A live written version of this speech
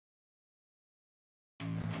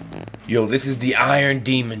Yo, this is the Iron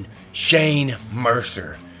Demon, Shane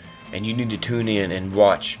Mercer, and you need to tune in and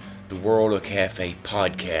watch the World of Cafe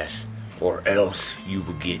podcast, or else you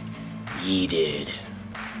will get yeeted.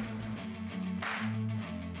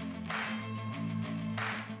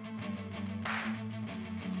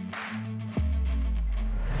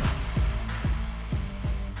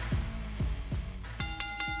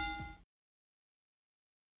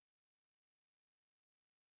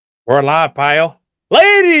 We're live, pal.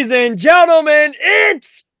 Ladies and gentlemen,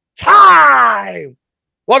 it's time!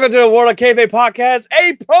 Welcome to the World of Cafe podcast,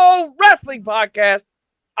 a pro wrestling podcast.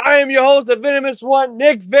 I am your host, the Venomous One,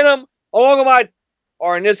 Nick Venom, along with my,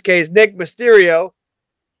 or in this case, Nick Mysterio,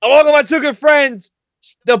 along with my two good friends,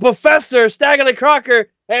 the Professor, Staggerly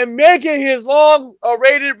Crocker, and making his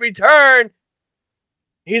long-awaited return,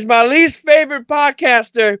 he's my least favorite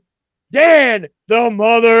podcaster, Dan, the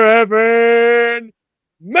Mother Evan.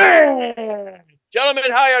 Man,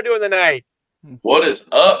 gentlemen, how y'all doing tonight? What is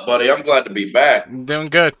up, buddy? I'm glad to be back. I'm doing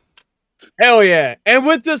good. Hell yeah. And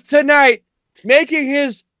with us tonight, making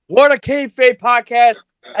his World of Kayfabe podcast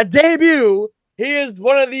a debut, he is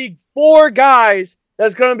one of the four guys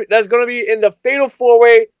that's gonna be in the Fatal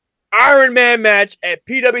 4-Way Iron Man match at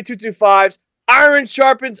PW225's Iron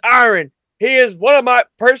Sharpens Iron. He is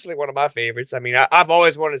personally one of my favorites. I mean, I've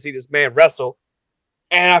always wanted to see this man wrestle,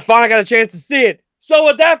 and I finally got a chance to see it. So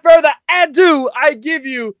without further ado, I give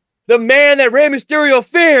you the man that Rey Mysterio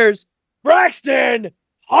fears, Braxton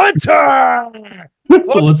Hunter!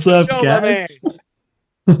 What's up, guys?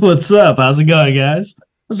 What's up? How's it going, guys?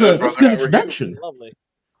 That's a good introduction. Lovely.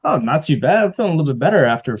 Oh, not too bad. I'm feeling a little bit better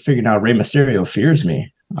after figuring out Rey Mysterio fears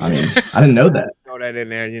me. I mean, I didn't know that. Throw that in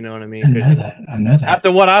there, you know what I mean? I know that.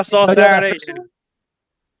 After what I saw Saturday,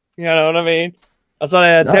 you know what I mean? I thought I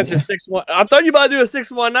attempted 6-1. I thought you about to do a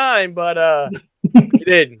 619, but you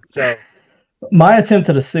didn't. So my attempt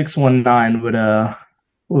at a 619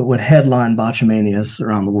 would headline Botchamanias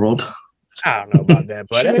around the world. I don't know about that,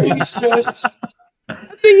 but I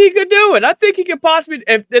think he could do it. I think he could possibly,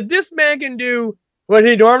 if this man can do what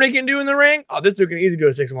he normally can do in the ring, this dude can easily do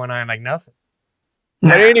a 619 like nothing.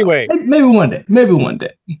 But anyway, maybe one day.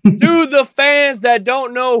 To the fans that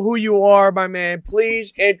don't know who you are, my man,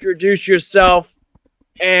 please introduce yourself.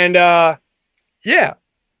 And yeah,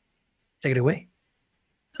 take it away.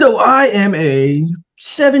 So I am a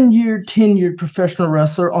 7-year, tenured professional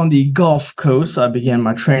wrestler on the Gulf Coast. I began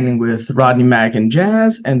my training with Rodney Mack and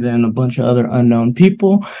Jazz, and then a bunch of other unknown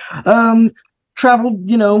people.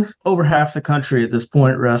 Traveled, over half the country at this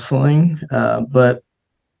point wrestling, but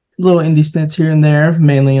little indie stints here and there,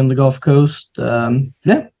 mainly on the Gulf Coast.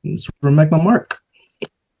 That's where I make my mark.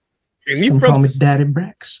 And you call me Daddy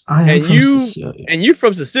Brax. I am from Sicilia. And you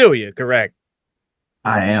from Sicilia, correct?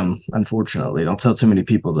 I am, unfortunately. Don't tell too many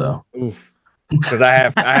people though. Oof. Because I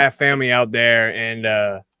have family out there,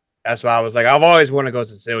 and that's why I was like, I've always wanted to go to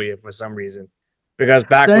Sicilia for some reason. Because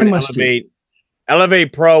back when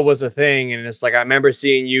Elevate Pro was a thing, and it's like I remember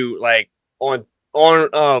seeing you like on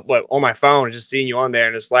my phone, just seeing you on there,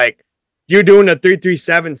 and it's like you're doing the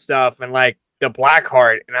 337 stuff and like the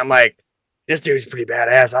Blackheart, and I'm like, this dude's pretty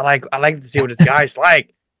badass. I like to see what this guy's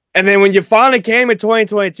like. And then when you finally came in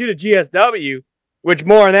 2022 to GSW, which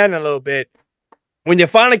more on that in a little bit, when you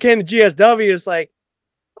finally came to GSW, it's like,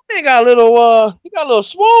 he got a little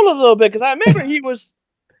swole a little bit, because I remember he was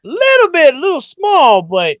a little small,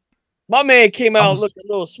 but my man came out looking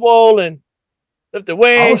a little swollen. Lifted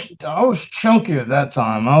weights. I was chunky at that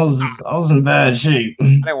time. I was in bad shape. I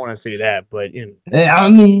didn't want to see that, but Yeah, I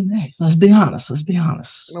mean, hey, let's be honest. I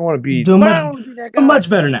don't want to be much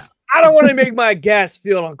better now. I don't want to make my guests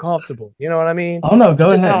feel uncomfortable. You know what I mean? Oh no, go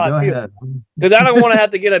ahead. Because I don't want to have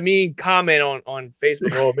to get a mean comment on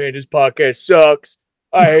Facebook. Oh man, this podcast sucks.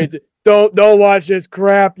 I hate it. Don't watch this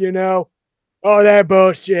crap. Oh, that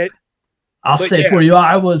bullshit. I'll say for you,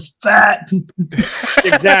 I was fat.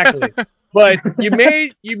 Exactly. But you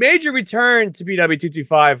made your return to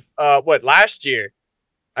BW225 last year,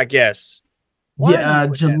 I guess. July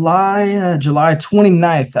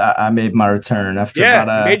 29th I made my return after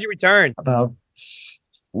made your return. About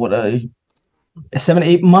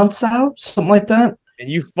 7-8 months out, something like that. And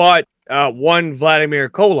you fought one Vladimir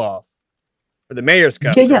Koloff for the Mayor's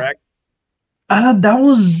Cup, correct? That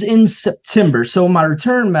was in September. So my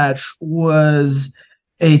return match was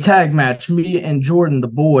a tag match, me and Jordan, the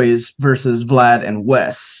boys, versus Vlad and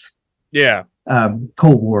Wes. Yeah.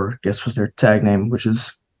 Cold War, I guess, was their tag name, which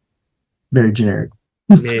is very generic.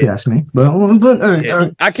 If you ask me. But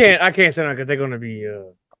I can't say that because they're gonna be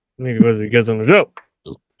maybe because on the show.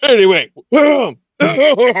 Anyway.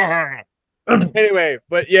 Anyway,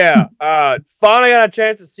 but yeah, finally got a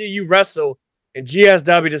chance to see you wrestle in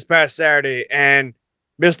GSW this past Saturday, and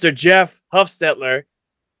Mr. Jeff Huffstetler.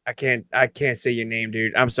 I can't say your name,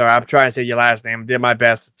 dude. I'm sorry. I'm trying to say your last name. I did my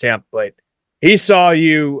best attempt, but he saw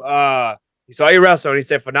you. He saw you wrestle. And he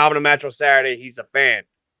said, "Phenomenal match on Saturday." He's a fan.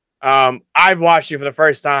 I've watched you for the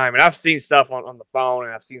first time, and I've seen stuff on the phone,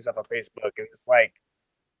 and I've seen stuff on Facebook, and it's like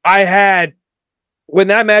I had when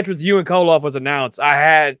that match with you and Koloff was announced. I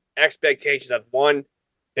had expectations of one.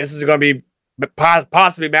 This is going to be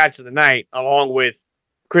possibly match of the night, along with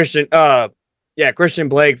Christian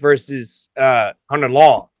Blake versus Hunter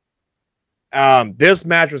Law. This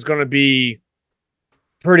match was going to be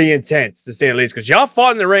pretty intense, to say the least, because y'all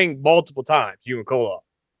fought in the ring multiple times, you and Koloff.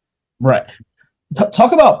 Right.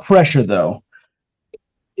 Talk about pressure, though.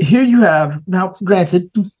 Here you have, now,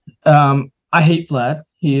 granted, I hate Vlad.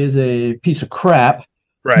 He is a piece of crap.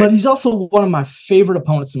 Right. But he's also one of my favorite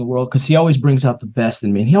opponents in the world because he always brings out the best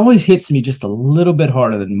in me. And he always hits me just a little bit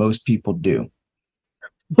harder than most people do.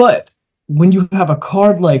 But when you have a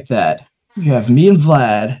card like that, you have me and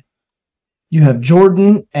Vlad, you have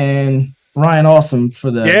Jordan and Ryan Awesome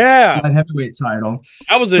for the light heavyweight title.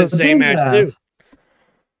 That was an insane match, too.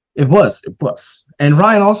 It was. And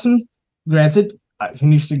Ryan Awesome, granted, he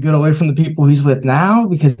needs to get away from the people he's with now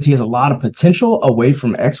because he has a lot of potential away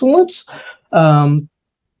from excellence.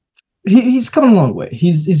 He's coming a long way.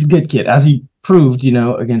 He's a good kid, as he proved,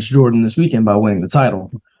 against Jordan this weekend by winning the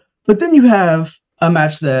title. But then you have a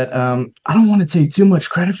match that I don't want to take too much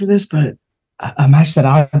credit for this, but a match that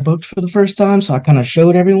I booked for the first time, so I kind of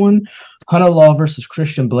showed everyone Hunter Law versus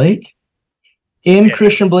Christian Blake in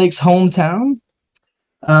Christian Blake's hometown.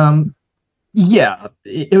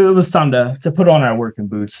 It was time to put on our working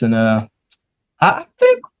boots, and I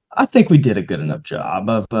think we did a good enough job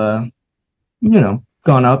of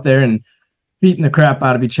going out there and beating the crap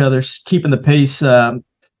out of each other, keeping the pace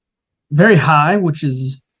very high, which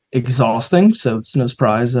is exhausting. So it's no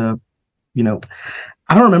surprise. I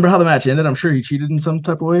don't remember how the match ended. I'm sure he cheated in some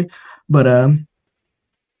type of way, but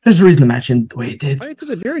there's a reason the match ended the way it did. Why you took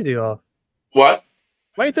the jersey off? What?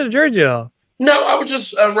 Why you took the jersey off? No, I was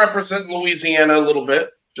just representing Louisiana a little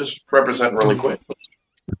bit. Just representing really quick.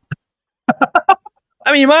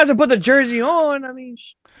 I mean, you might as well put the jersey on. I mean,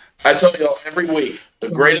 I tell y'all every week, the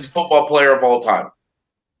greatest football player of all time.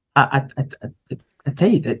 I tell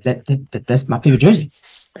you that's my favorite jersey.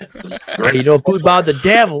 Hey, you know about the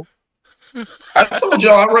devil. I told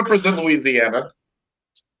y'all I represent Louisiana.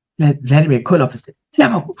 Vladimir Koloff is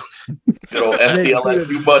no. Good old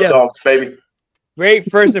SPLSU Mud Dogs, baby. Great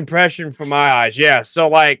first impression from my eyes. Yeah. So,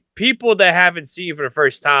 like, people that haven't seen you for the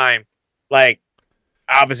first time, like,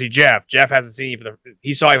 obviously Jeff hasn't seen you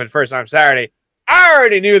he saw you for the first time Saturday. I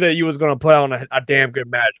already knew that you was going to put on a damn good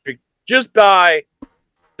match just by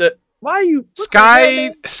the. Why are you?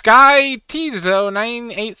 Sky Tizo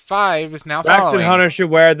 985 is now Braxton following. Hunter should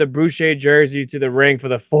wear the Boucher jersey to the ring for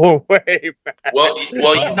the 4-way match. Well,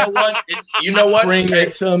 you know what? Bring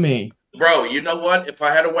it to me. Bro, you know what? If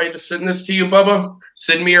I had a way to send this to you, Bubba,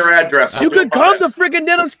 send me your address. You could come to freaking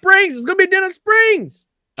Denham Springs. It's gonna be Denham Springs.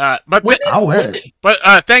 I'll wear it. But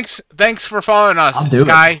thanks for following us,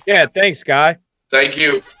 Sky. Yeah, thanks, Sky. Thank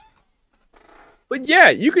you. But yeah,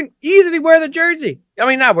 you can easily wear the jersey. I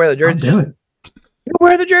mean, not wear the jersey. I'll do it. You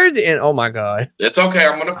wear the jersey, and oh my god, it's okay.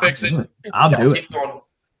 I'm gonna fix it. I'll do it. Going.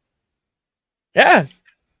 Yeah.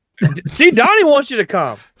 See, Donnie wants you to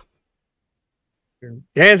come.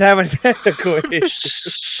 Dan's having technical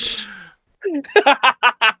issues.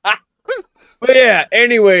 But yeah,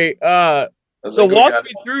 anyway, so walk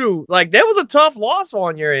me through. Like, that was a tough loss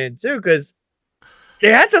on your end too, because they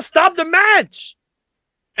had to stop the match,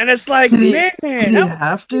 and it's like, man, did you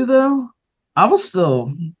have to though? I was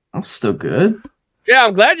still good. Yeah,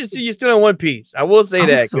 I'm glad to see you still in one piece. I will say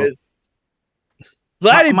that because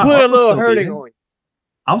Vladdy put a little hurting on you.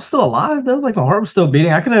 I was still alive though. Like, my heart was still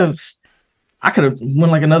beating. I could have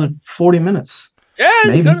won like another 40 minutes. Yeah,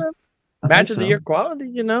 maybe. Match of the year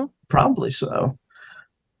quality, Probably so.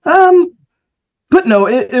 But no,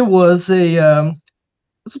 it was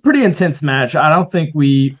it's a pretty intense match. I don't think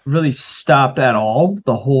we really stopped at all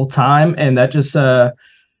the whole time, and that just that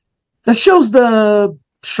shows the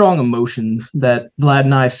strong emotion that Vlad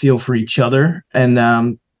and I feel for each other,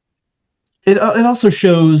 and it also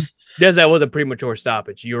shows. Yes, that was a premature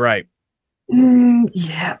stoppage. You're right.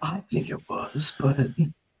 Yeah, I think it was, but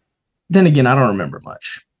then again, I don't remember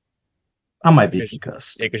much. I might be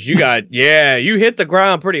concussed. Yeah, because you hit the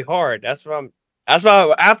ground pretty hard. That's why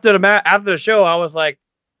after the show, I was like,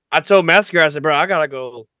 I told Masker, I said, bro, I gotta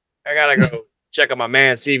go check on my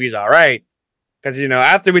man, see if he's all right. Because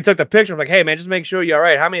after we took the picture, I'm like, hey man, just make sure you're all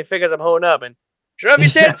right. How many figures I'm holding up? And sure enough, he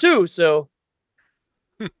said 2. So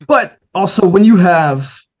But also when you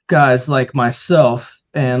have guys like myself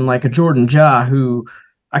and like a Jordan Ja, who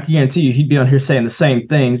I can guarantee you he'd be on here saying the same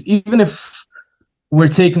things, even if we're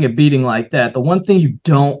taking a beating like that, the one thing you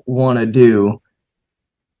don't want to do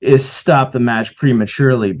is stop the match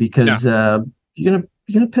prematurely because you're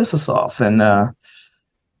gonna piss us off. And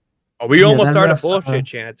we almost started a bullshit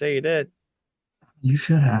chant. I tell you that. You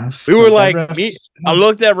should have. We were like, I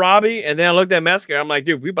looked at Robbie and then I looked at Mesker. I'm like,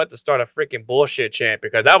 dude, we about to start a freaking bullshit chant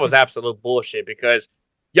because that was absolute bullshit. Because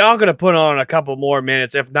y'all gonna put on a couple more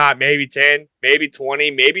minutes, if not maybe 10, maybe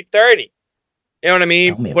 20, maybe 30. You know what I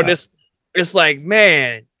mean? But it's like,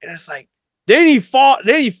 man, and it's like, then he fought,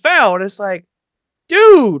 then he fell, and it's like,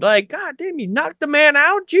 dude, like, God damn, you knocked the man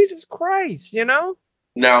out, Jesus Christ, you know?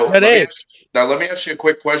 Now let me ask you a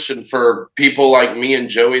quick question for people like me and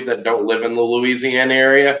Joey that don't live in the Louisiana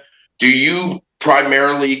area. Do you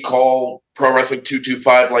primarily call Pro Wrestling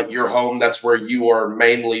 225 like your home? That's where you are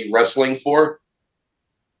mainly wrestling for?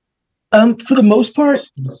 For the most part,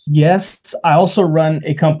 yes. I also run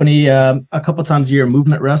a company a couple times a year,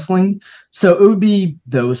 Movement Wrestling. So it would be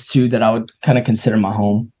those two that I would kind of consider my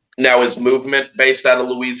home. Now, is Movement based out of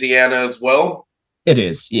Louisiana as well? It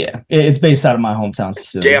is, yeah. It's based out of my hometown,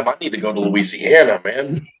 Cecilia. Damn, I need to go to Louisiana,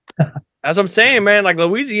 man. As I'm saying, man, like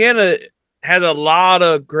Louisiana has a lot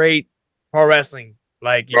of great pro wrestling.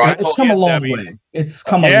 Like, it's come a long way. It's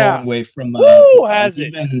come a long way from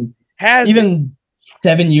even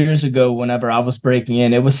 7 years ago. Whenever I was breaking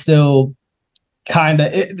in, it was still kind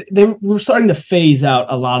of they were starting to phase out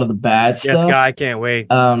a lot of the bad stuff. Yes, guy, I can't wait.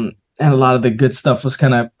 And a lot of the good stuff was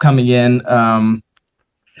kind of coming in.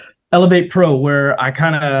 Elevate Pro, where I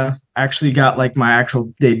kind of actually got like my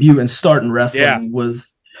actual debut and start in wrestling,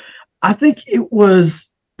 was, I think it was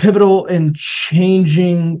pivotal in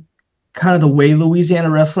changing kind of the way Louisiana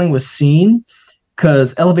wrestling was seen,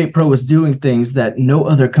 because Elevate Pro was doing things that no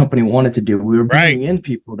other company wanted to do. We were bringing in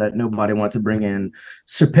people that nobody wanted to bring in.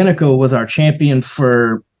 Serpentico was our champion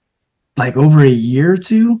for like over a year or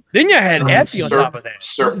two. Then you had Effie on top of that.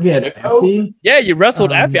 Serpentico? Yeah, you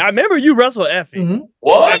wrestled Effie. I remember you wrestled Effie. Mm-hmm.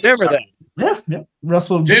 What? I remember that. Yeah.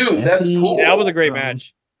 Wrestled. Dude, Effie. that's cool. That was a great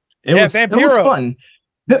match. It was fun.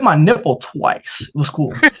 Bit my nipple twice. It was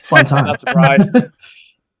cool. Fun time. I'm not surprised.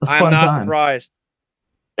 I'm not surprised.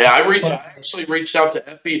 Yeah, I actually reached out to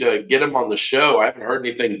Effie to get him on the show. I haven't heard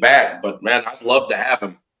anything back, but man, I'd love to have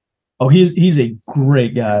him. Oh, he's a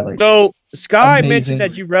great guy. Like, so Sky mentioned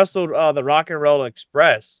that you wrestled the Rock and Roll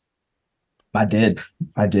Express. I did.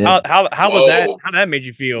 How was that? How that made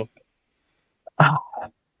you feel?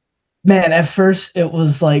 Man, at first it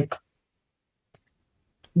was like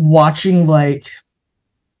watching like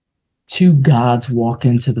two gods walk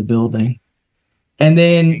into the building. And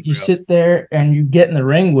then you sit there and you get in the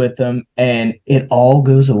ring with them and it all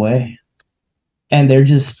goes away. And they're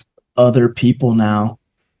just other people now.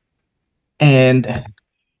 And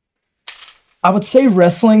I would say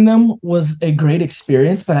wrestling them was a great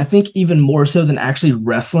experience, but I think even more so than actually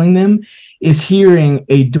wrestling them is hearing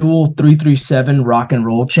a dual 337 rock and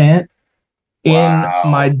roll chant in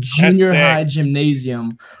my junior high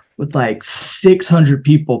gymnasium with like 600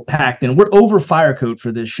 people packed in. We're over fire code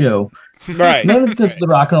for this show. Right. Mainly because of the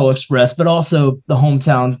Rock and Roll Express, but also the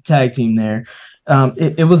hometown tag team there.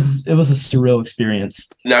 It was a surreal experience.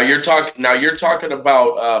 Now you're talking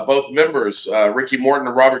about both members, Ricky Morton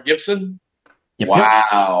and Robert Gibson. Yep.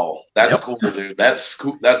 Wow, that's cool, dude. That's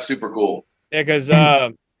cool. That's super cool. Yeah, because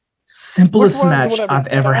simplest match I've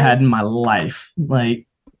ever had in my life. Like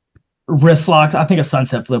wrist locked. I think a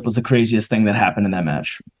sunset flip was the craziest thing that happened in that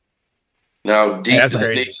match. Now, Deep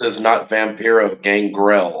Sneak says not Vampiro,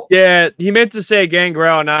 Gangrel. Yeah, he meant to say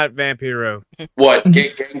Gangrel, not Vampiro. What?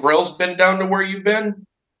 Gangrel's been down to where you've been?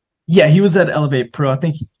 Yeah, he was at Elevate Pro. I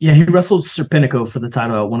think, he wrestled Serpentico for the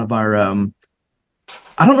title at one of our,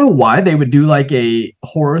 I don't know why they would do like a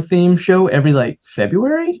horror theme show every like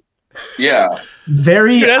February. Yeah.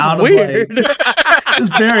 Dude, that's weird.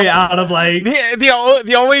 It's very out of like.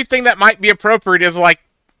 The only thing that might be appropriate is like,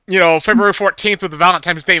 February 14th with the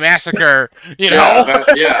Valentine's Day Massacre, Yeah.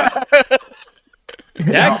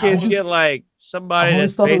 That kid get like somebody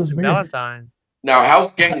that's paid some Valentine. Now,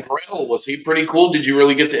 how's Gangrel? Was he pretty cool? Did you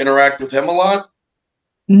really get to interact with him a lot?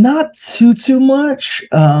 Not too much.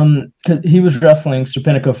 Cause he was wrestling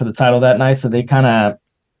Serpentico for the title that night, so they kind of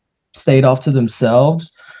stayed off to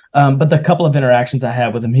themselves. But the couple of interactions I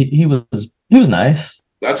had with him, he was nice.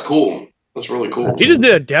 That's cool. That's really cool. He just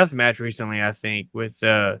did a death match recently, I think, with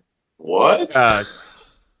what?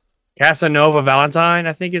 Casanova Valentine,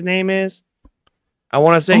 I think his name is. I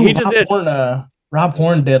want to say he just did. Rob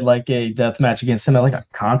Horn did like a death match against him at like a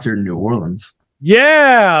concert in New Orleans.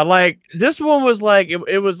 Yeah, like this one was like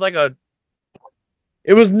it was like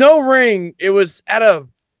it was no ring. It was at a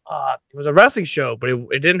it was a wrestling show, but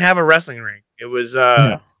it didn't have a wrestling ring. It was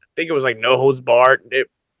I think it was like no holds barred.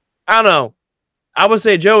 I don't know. I would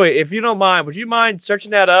say, Joey, if you don't mind, would you mind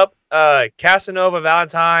searching that up? Casanova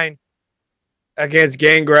Valentine against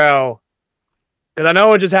Gangrel. Because I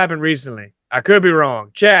know it just happened recently. I could be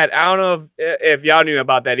wrong. Chad, I don't know if y'all knew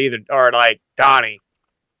about that either, or like Donnie.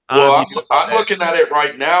 Well, I'm looking at it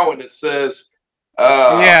right now, and it says,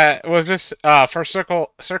 yeah, was this for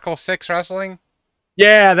Circle 6 Wrestling?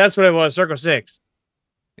 Yeah, that's what it was, Circle 6.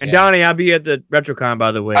 And Donnie, I'll be at the RetroCon,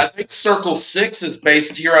 by the way. I think Circle 6 is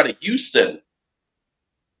based here out of Houston.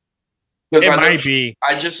 It might be.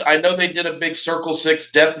 I know they did a big Circle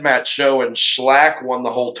 6 deathmatch show, and Schlack won the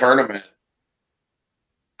whole tournament.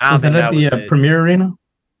 Was that at the Premier Arena?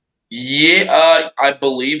 Yeah, I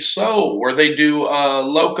believe so. Where they do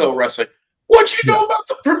Loco Wrestling. What you know about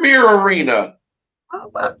the Premier Arena?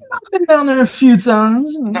 I've been down there a few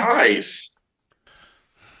times. Nice.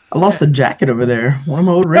 I lost a jacket over there. One of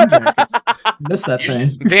my old ring jackets. Missed that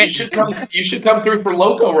thing. You should come through for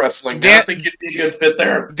Loco Wrestling. I think you'd be a good fit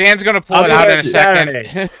there. Dan's gonna pull it out in a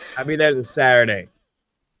second. I'll be there this Saturday.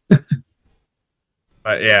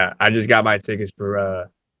 But yeah, I just got my tickets for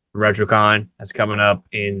RetroCon. That's coming up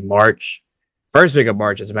in March. First week of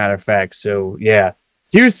March, as a matter of fact. So yeah.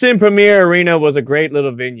 Houston Premier Arena was a great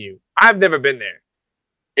little venue. I've never been there.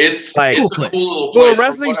 It's a cool little place. For a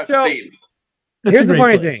wrestling show. Here's the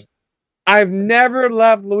funny thing. I've never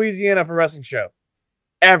left Louisiana for a wrestling show.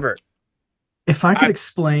 Ever. If I could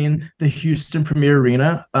explain the Houston Premier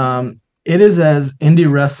Arena, it is as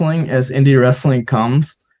indie wrestling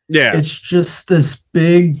comes. Yeah. It's just this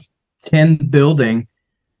big tin building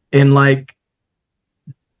in like,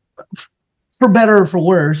 for better or for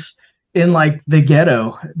worse, in like the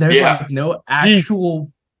ghetto. There's like no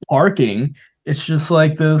actual parking. It's just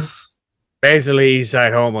like this. Basically,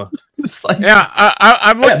 Eastside Homer. It's like,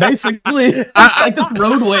 I'm looking. Basically, it's like this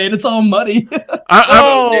roadway and it's all muddy.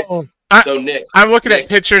 Nick, I'm looking at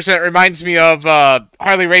pictures that reminds me of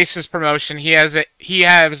Harley Race's promotion. He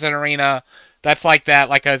has an arena that's like that,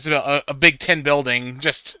 like a Big Ten building.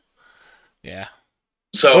 Just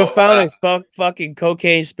So we found a fucking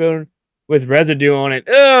cocaine spoon with residue on it.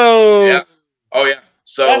 Oh yeah, oh yeah.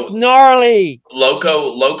 So that's gnarly.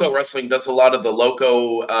 Loco Wrestling does a lot of the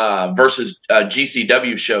Loco versus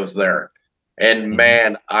GCW shows there. And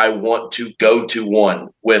man, I want to go to one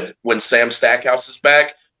when Sam Stackhouse is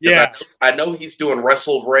back. Yeah. I know he's doing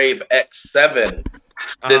Wrestle Rave X7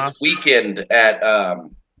 this weekend at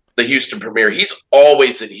the Houston Premier. He's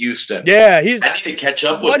always in Houston. Yeah, I need to catch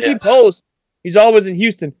up with him. He posts, he's always in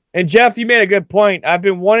Houston. And Jeff, you made a good point. I've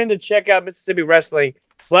been wanting to check out Mississippi Wrestling.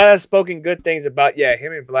 Vlad has spoken good things about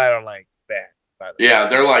him and Vlad are like that. Yeah,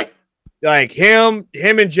 they're like him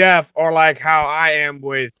and Jeff are like how I am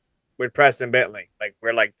with Preston Bentley. Like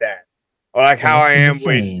we're like that. Or like how I am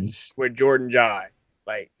with Jordan Jai.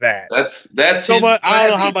 Like that. That's so his much. I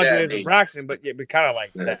don't know how much daddy. it is with Braxton, but we kind of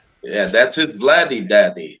like that. Yeah, that's his Vladdy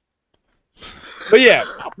daddy. But yeah,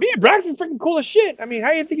 me and Braxton's freaking cool as shit. I mean,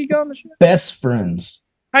 how do you think he got on the show? Best friends.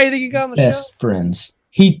 How do you think he got on the show? Best friends.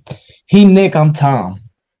 He Nick, I'm Tom.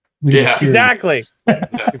 Exactly.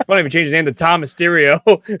 It's funny if he changed his name to Tom Mysterio.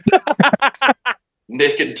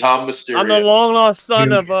 Nick and Tom Mysterio. I'm the long lost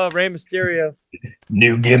son of Rey Mysterio.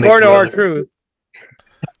 New gimmick. According to our truth,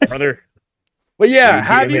 brother. But yeah,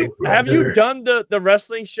 have you done the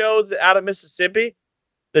wrestling shows out of Mississippi?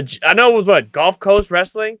 I know it was Gulf Coast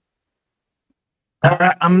Wrestling.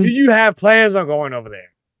 Do you have plans on going over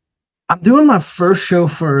there? I'm doing my first show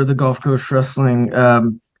for the Gulf Coast Wrestling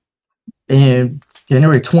in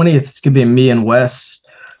January 20th. It's gonna be me and Wes,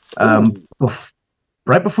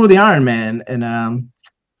 right before the Iron Man, and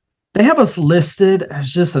they have us listed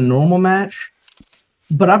as just a normal match,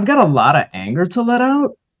 but I've got a lot of anger to let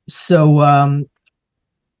out. So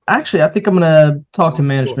actually, I think I'm gonna talk to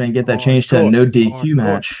management and get that changed to a no DQ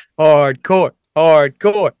match. Hardcore.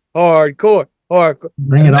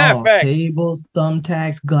 Bring it on. Tables,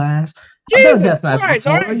 thumbtacks, glass. I've done a death match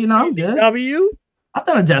before. I'm good. I've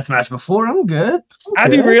done a death match before. I'm good.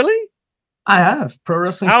 Have you really? I have. Pro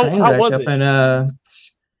Wrestling Training how was it? And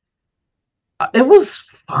it was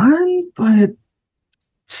fun, but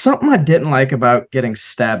something I didn't like about getting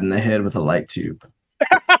stabbed in the head with a light tube.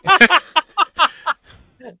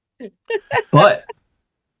 But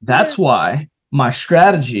that's why my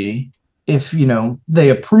strategy, if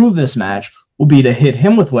they approve this match, will be to hit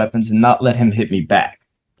him with weapons and not let him hit me back.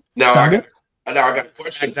 Now I got a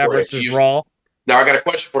question for you. Now I got a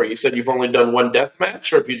question for you. You said you've only done one death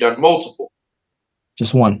match, or have you done multiple?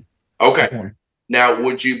 Just one. Okay. Now,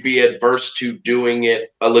 would you be adverse to doing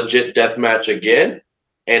it a legit death match again?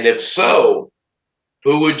 And if so,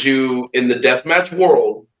 who would you, in the deathmatch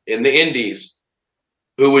world, in the indies,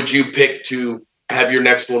 who would you pick to have your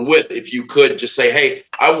next one with? If you could just say, hey,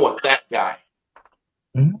 I want that guy.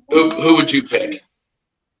 Who would you pick?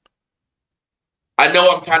 I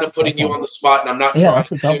know I'm kind of putting you on the spot, and I'm not trying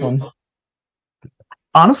that's a tough to. one.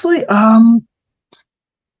 Honestly, you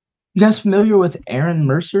guys familiar with Aaron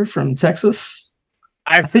Mercer from Texas?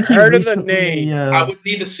 I think heard of the name. I would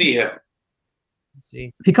need to see him.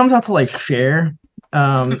 He comes out to like share.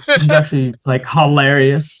 He's actually like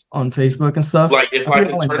hilarious on Facebook and stuff. Like if I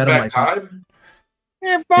can turn back time.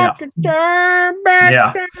 If I could turn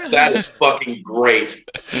back time. That is fucking great.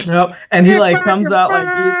 Yep. And he like comes out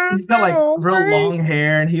like he's got like real long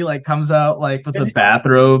hair, and he like comes out like with a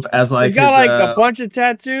bathrobe as like he got like a bunch of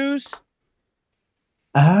tattoos.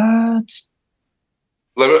 I'm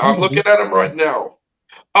looking at him right now.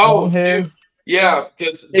 Oh, dude. Yeah,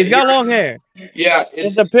 because he's got long hair. Yeah,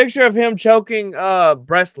 it's a picture of him choking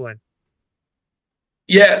Breslin.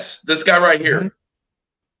 Yes, this guy right here.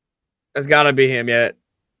 That's gotta be him yet.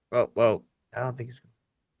 Well, I don't think he's.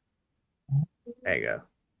 There you go.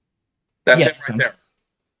 That's it right there.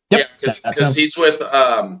 Yep, yeah, because he's with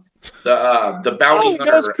the bounty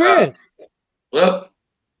hunter. Chris.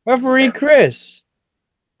 Referee Chris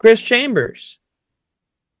Chambers.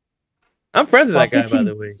 I'm friends with that guy, by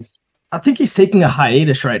the way. I think he's taking a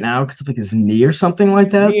hiatus right now because of like his knee or something like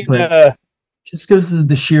that. But just goes to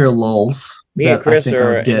the sheer lulls. Me and Chris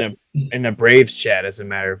are in the Braves chat, as a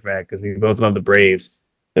matter of fact, because we both love the Braves.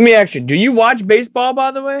 Let me ask you: do you watch baseball,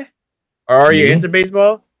 by the way, or are you into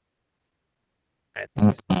baseball? I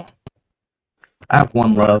have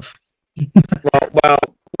one love. well,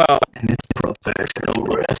 and it's professional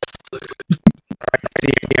wrestling.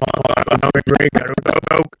 I don't drink. I don't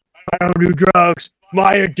smoke. I don't do drugs.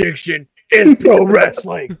 My addiction is pro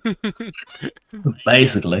wrestling.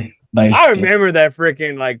 Basically. I remember that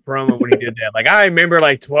freaking like promo when he did that. Like I remember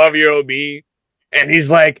like 12-year-old me, and he's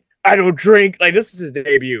like, I don't drink. Like this is his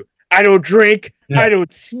debut. I don't drink. I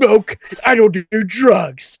don't smoke. I don't do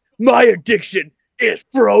drugs. My addiction is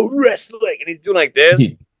pro wrestling. And he's doing like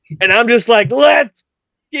this. And I'm just like, let's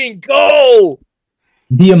go.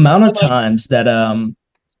 The amount of times that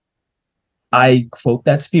I quote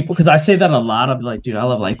that to people, because I say that a lot. I'm like, dude, I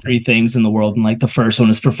love like 3 things in the world, and like the first one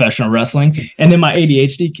is professional wrestling, and then my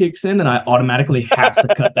ADHD kicks in, and I automatically have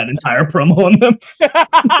to cut that entire promo on them.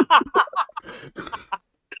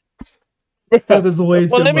 That is way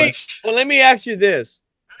too much. Let me ask you this: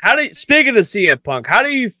 speaking of CM Punk, how do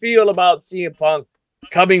you feel about CM Punk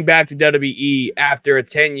coming back to WWE after a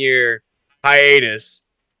 10-year hiatus?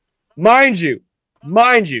 Mind you,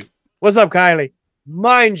 what's up, Kylie?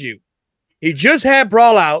 Mind you. He just had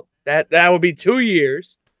Brawl Out. That would be 2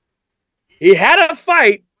 years. He had a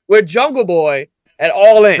fight with Jungle Boy at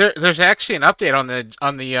All In. There's actually an update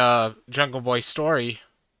on the Jungle Boy story.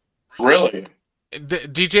 Really? The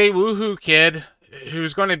DJ Woohoo Kid,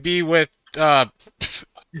 who's going to be with DJ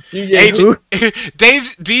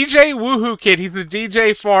Woohoo Kid. He's the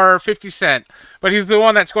DJ for 50 Cent, but he's the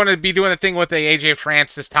one that's going to be doing the thing with the AJ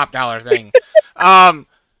Francis Top Dollar thing.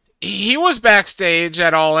 He was backstage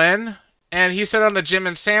at All In. And he said on the Jim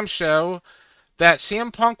and Sam show that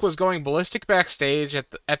CM Punk was going ballistic backstage at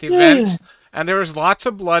the event, and there was lots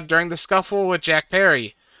of blood during the scuffle with Jack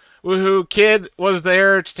Perry. Woohoo Kid was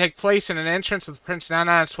there to take place in an entrance with Prince Nana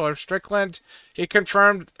and Swerve Strickland. He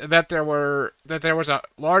confirmed that there was a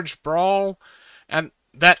large brawl, and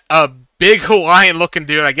that a big Hawaiian-looking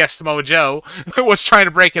dude, I guess Samoa Joe, was trying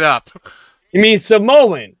to break it up. You mean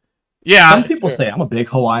Samoan? Yeah. Some people say I'm a big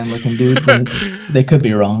Hawaiian-looking dude, but they could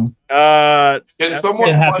be wrong. Can someone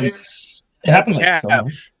it happens like cap. so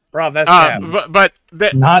much. Bro, that's cap. But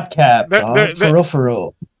not cap, for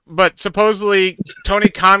real. But supposedly Tony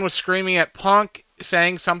Khan was screaming at Punk,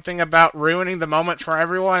 saying something about ruining the moment for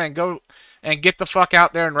everyone and go and get the fuck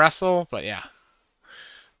out there and wrestle. But yeah,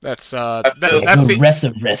 that's the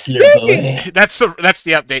aggressive wrestler boy. That's the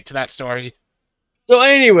update to that story. So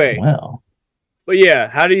anyway, wow. But yeah,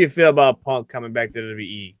 how do you feel about Punk coming back to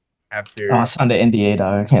WWE after? I signed an NDA,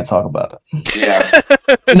 dog. I can't talk about it. Yeah.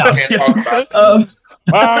 No, I can't talk about it. Well,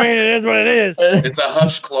 I mean, it is what it is. It's a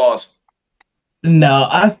hush clause. No,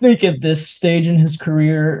 I think at this stage in his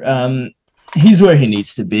career, he's where he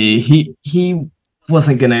needs to be. He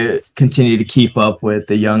wasn't going to continue to keep up with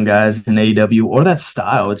the young guys in AEW or that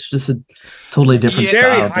style. It's just a totally different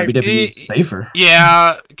style. WWE is safer.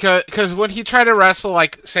 Yeah, because when he tried to wrestle,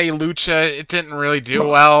 like, say, Lucha, it didn't really do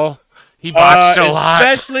well. He botched a lot.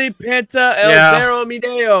 Especially Penta El Zero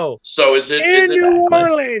Mideo. So is it New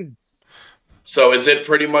Orleans? So is it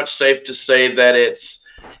pretty much safe to say that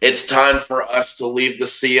it's time for us to leave the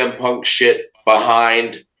CM Punk shit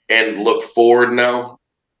behind and look forward now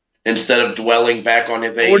instead of dwelling back on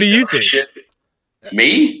his What do you think? shit?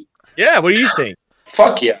 Me? Yeah, what do you think?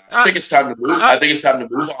 Fuck yeah. I think it's time to move. I think it's time to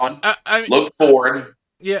move on. Look forward.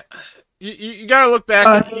 Yeah. You gotta look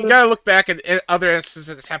back. You gotta look back at other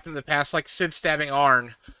instances that's happened in the past, like Sid stabbing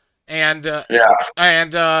Arn, and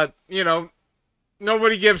you know,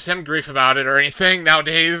 nobody gives him grief about it or anything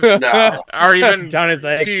nowadays. No. Or even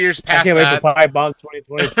Like, a few years past I can't that. wait for Pipe Bomb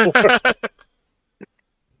 2024.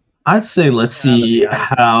 I'd say let's see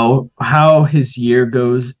how his year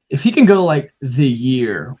goes. If he can go like the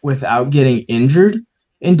year without getting injured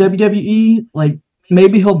in WWE, like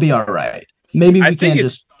maybe he'll be all right. Maybe we can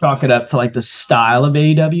just chalk it up to like the style of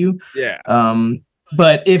AEW. Yeah.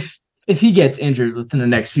 But if he gets injured within the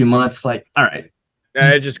next few months, like all right,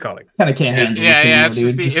 just call it. Kind of can't handle.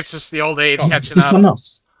 It's just the old age catching up. Something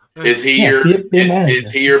else. Is he your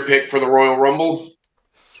pick for the Royal Rumble?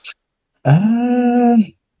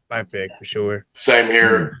 My pick for sure. Same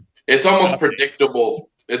here. It's almost predictable.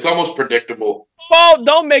 Well,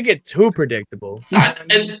 don't make it too predictable. I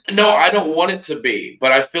don't want it to be,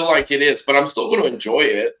 but I feel like it is. But I'm still going to enjoy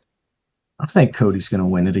it. I think Cody's going to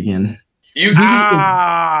win it again.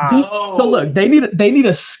 So look, they need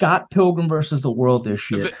a Scott Pilgrim versus the World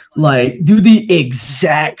this year. Like, do the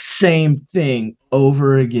exact same thing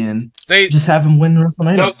over again. They just have him win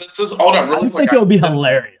WrestleMania. No, hold on. Really I think it'll be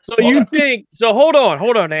hilarious. So you think? So hold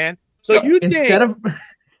on, man. So you think instead of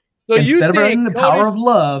earning the power of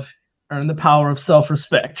love, earn the power of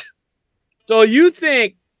self-respect. So you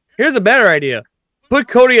think? Here's a better idea: put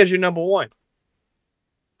Cody as your number one.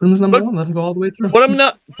 Put him as number one. Let him go all the way through. Put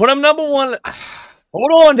him number one.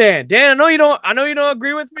 Hold on, Dan. Dan, I know you don't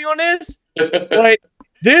agree with me on this, but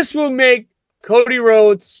this will make Cody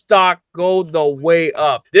Rhodes' stock go the way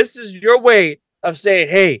up. This is your way of saying,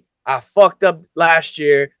 "Hey, I fucked up last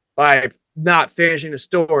year by not finishing the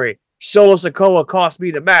story. Solo Sikoa cost me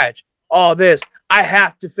the match. All this, I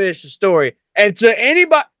have to finish the story." And to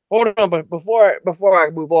anybody, hold on, but before I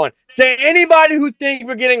move on, to anybody who thinks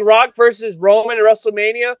we're getting Rock versus Roman at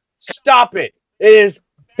WrestleMania, stop it. It is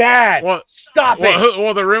bad. Stop it.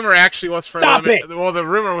 Well, the rumor actually was for the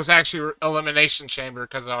rumor was actually Elimination Chamber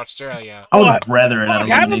because of Australia. I would rather it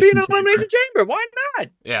have him be an Elimination Chamber. Why not?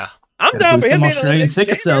 Yeah, I'm down for him being Australian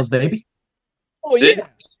ticket sales, baby. Oh yeah.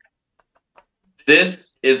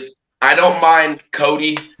 This is. I don't mind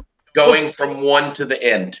Cody going from one to the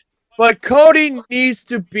end. But Cody needs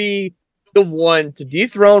to be the one to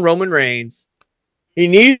dethrone Roman Reigns. He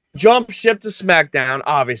needs to jump ship to SmackDown,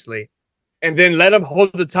 obviously, and then let him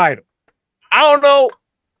hold the title. I don't know.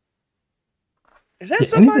 Is that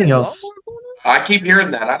somebody's else? I keep hearing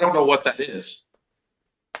that. I don't know what that is.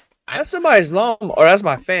 That's somebody's lawn, or that's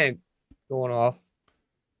my fan going off.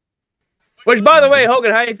 Which, by the way,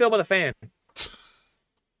 Hogan, how do you feel about the fan?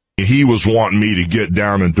 He was wanting me to get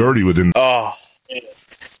down and dirty with him. Oh,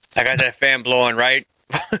 I got that fan blowing right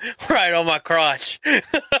on my crotch.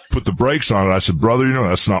 Put the brakes on it. I said, brother,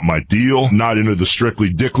 that's not my deal. Not into the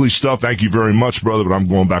strictly dickly stuff. Thank you very much, brother, but I'm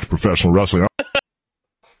going back to professional wrestling.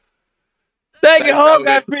 Thank you, Hogan.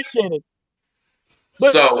 I appreciate it.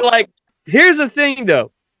 But, here's the thing,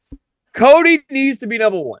 though. Cody needs to be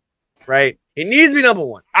number one, right? He needs to be number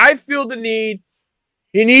one. I feel the need.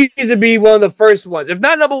 He needs to be one of the first ones. If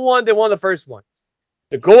not number one, then one of the first ones.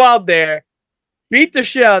 To go out there, beat the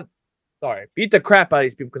crap out of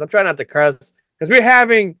these people, because I'm trying not to cuss. Because we're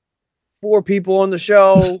having 4 people on the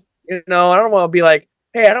show. I don't want to be like,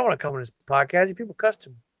 hey, I don't want to come on this podcast. These people cuss to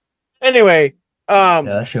me. Anyway.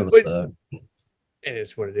 That show was it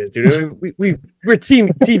is what it is, dude. We're team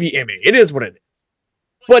TV MA. It is what it is.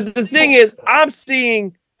 But the thing is, I'm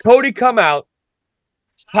seeing Cody come out,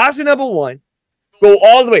 possibly number one, go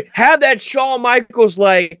all the way. Have that Shawn Michaels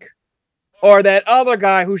or that other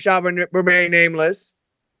guy who shall remain nameless,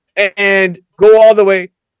 and go all the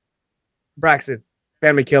way. Braxton,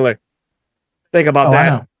 Family Killer. Think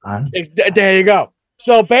about that. There you go.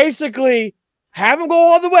 So basically, have him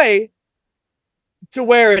go all the way to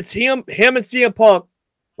where it's him and CM Punk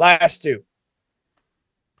last 2.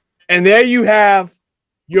 And there you have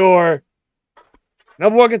your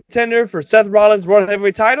number one contender for Seth Rollins' World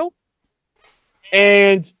Heavyweight title,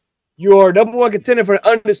 and your number one contender for the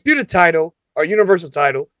Undisputed title or Universal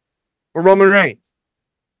title for Roman Reigns.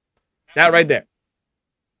 That right there.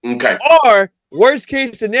 Okay. Or, worst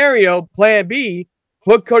case scenario, plan B,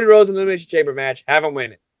 put Cody Rhodes in the Elimination Chamber match, have him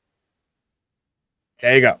win it.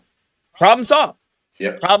 There you go. Problem solved.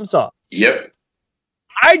 Yep. Problem solved. Yep.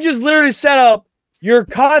 I just literally set up your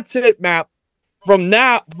content map from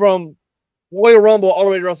Royal Rumble all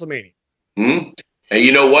the way to WrestleMania. Mm-hmm. And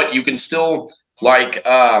you know what? You can still like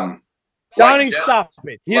Johnny, Jeff, stop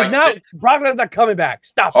it. He like is not. Brock Lesnar's not coming back.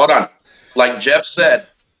 Stop. Hold on. Like Jeff said,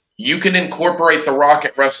 you can incorporate The Rock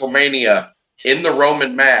at WrestleMania in the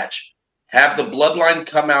Roman match. Have the Bloodline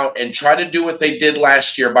come out and try to do what they did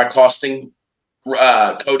last year by costing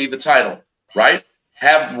Cody the title, right?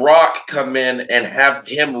 Have Rock come in and have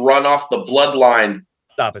him run off the Bloodline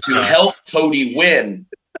to help Cody win.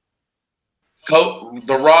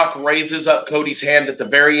 The Rock raises up Cody's hand at the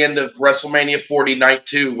very end of WrestleMania 40 Night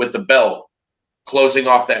 2 with the belt, closing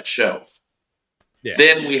off that show. Yeah.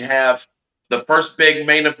 Then we have the first big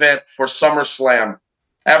main event for SummerSlam.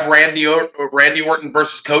 Have Randy Orton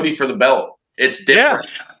versus Cody for the belt. It's different.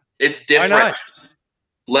 Yeah. It's different.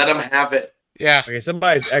 Let them have it. Yeah. Okay,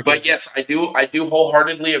 somebody's echoing. But yes, I do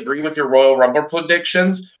wholeheartedly agree with your Royal Rumble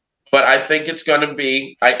predictions. But I think it's going to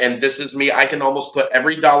be, and this is me, I can almost put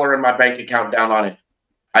every dollar in my bank account down on it.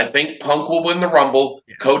 I think Punk will win the Rumble.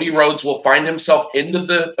 Yeah. Cody Rhodes will find himself into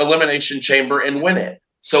the Elimination Chamber and win it.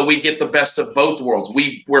 So we get the best of both worlds.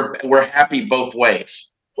 We're happy both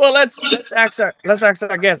ways. Well, let's ask our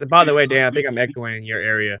guest. And by the way, Dan, I think I'm echoing in your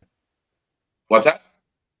area. What's that?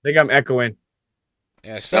 I think I'm echoing.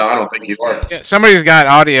 Yeah, no, I don't think you are. Yeah, somebody's got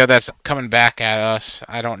audio that's coming back at us.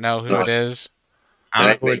 I don't know who it is. I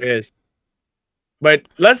don't know who it is. But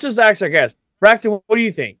let's just ask our guest. Braxton, what do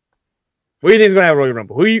you think? What do you think is going to have a Royal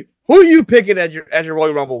Rumble? Who are you picking as your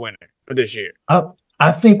Royal Rumble winner for this year?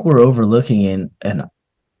 I think we're overlooking an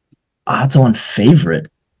odds-on favorite.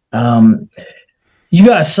 You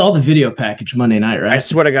guys saw the video package Monday night, right? I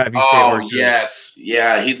swear to God, if you stay yes.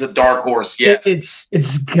 Yeah, he's a dark horse. Yes.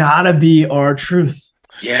 It's gotta be R-Truth.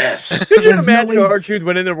 Yes. Could you imagine R-Truth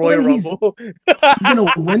winning the Royal Rumble? He's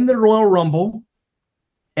gonna win the Royal Rumble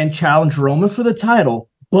and challenge Roman for the title,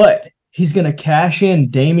 but he's gonna cash in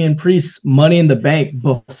Damian Priest's Money in the Bank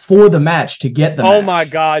before the match to get the match. Oh my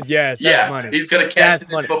God, yes. That's money. He's gonna cash it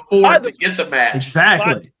in before to get the match.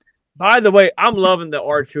 Exactly. By the way, I'm loving the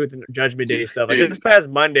R-Truth and Judgment Day stuff. Like this past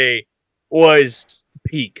Monday was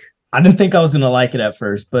peak. I didn't think I was gonna like it at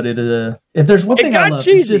first, but if there's one thing I love,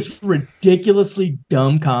 it's just ridiculously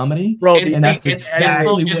dumb comedy, bro. That's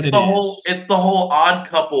exactly what it is. It's the whole Odd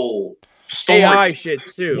Couple story. AI shit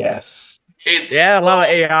too. Yes, a lot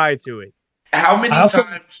of AI to it. How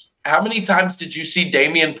many times did you see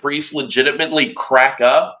Damian Priest legitimately crack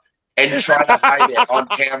up and try to hide it on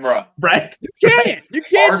camera? Right. You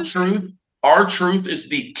can't. R-Truth is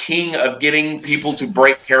the king of getting people to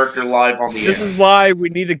break character live on the air. This is why we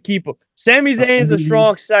need to keep him. Sami Zayn is a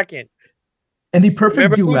strong second. And the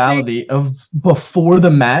perfect duality of before the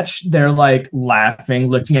match, they're like laughing,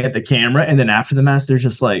 looking at the camera, and then after the match, they're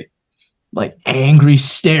just like angry,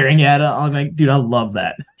 staring at it. I'm like, dude, I love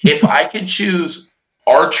that. If I could choose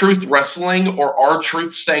R-Truth wrestling or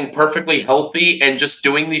R-Truth staying perfectly healthy and just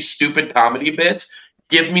doing these stupid comedy bits,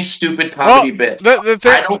 give me stupid comedy bits.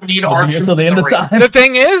 I don't need R-Truth until the end of time. The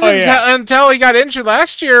thing is, until he got injured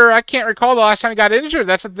last year, I can't recall the last time he got injured.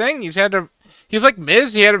 That's the thing. He's like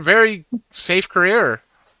Miz. He had a very safe career.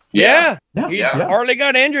 Yeah. He hardly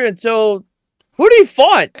got injured until who did he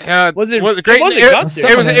fight? Was it Grayson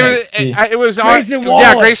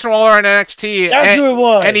Waller. Grayson Waller on NXT. That's who it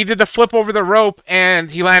was. And he did the flip over the rope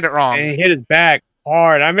and he landed wrong. And he hit his back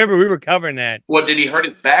hard. I remember we were covering that. What, did he hurt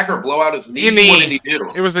his back or blow out his knee? What did he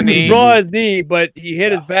do? It was the knee. He blew his knee, but he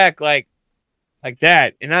hit his back like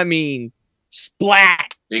that. And I mean,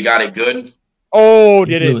 splat. He got it good. Oh,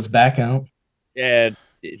 did it? Blew his back out. Yeah,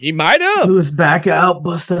 he might have. Blew his back out,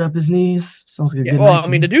 busted up his knees. Sounds like a good well, night I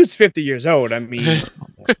mean, the dude's 50 years old. I mean,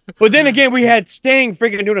 but then again, we had Sting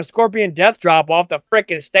freaking doing a scorpion death drop off the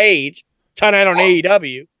freaking stage tonight on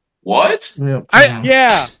AEW. What?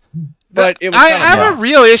 Yeah. But it was I have a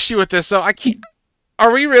real issue with this, though.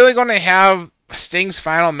 Are we really going to have Sting's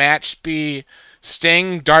final match be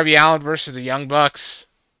Sting, Darby Allin versus the Young Bucks?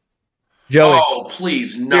 Joey. Oh,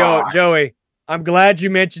 please, no. Joey, I'm glad you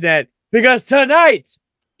mentioned that because tonight's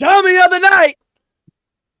Dummy of the Night.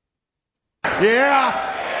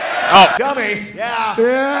 Yeah. Oh. Dummy. Yeah.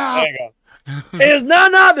 There you go. Is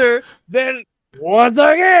none other than, once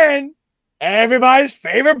again, everybody's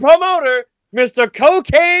favorite promoter, Mr.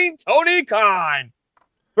 Cocaine Tony Khan,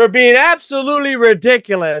 for being absolutely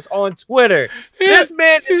ridiculous on Twitter. This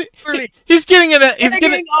man is really he's getting a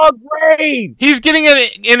grave. He's getting in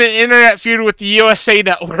an internet feud with the USA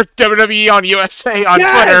Network, WWE on USA on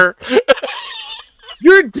Twitter.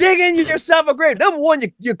 You're digging yourself a grave. Number one,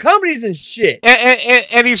 your company's in shit.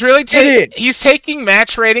 And he's really he's taking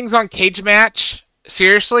match ratings on Cage Match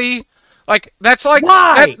seriously. Like that's like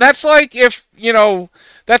why? That's like if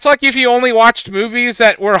That's like if you only watched movies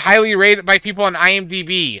that were highly rated by people on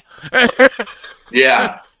IMDb.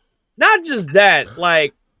 Yeah. Not just that,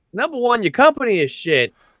 like, number one, your company is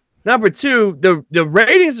shit. Number two, the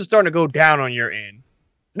ratings are starting to go down on your end.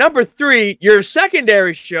 Number three, your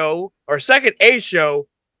secondary show or second A show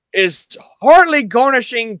is hardly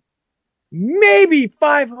garnishing maybe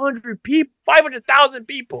 500,000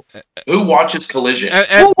 people. Who watches Collision?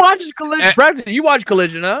 Who watches Collision? Braxton, you watch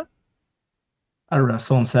Collision, huh? I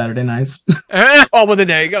wrestle on Saturday nights. Oh, well, then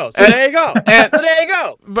there you go. So there you go.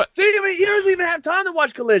 But so you don't even have time to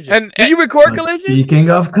watch Collision. Do you record Collision? Speaking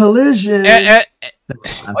of Collision.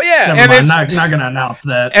 Oh, yeah. Never mind, not going to announce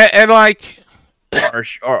that. And like...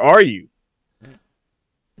 Or are you?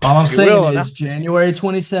 All I'm saying is January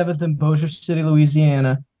 27th in Bossier City,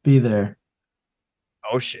 Louisiana. Be there.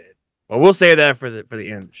 Oh, shit. Well, we'll save that for the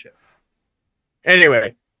end of the show.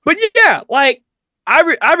 Anyway. But yeah, like, I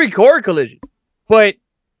record Collision. But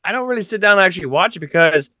I don't really sit down and actually watch it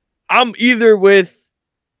because I'm either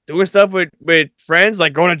doing stuff with friends,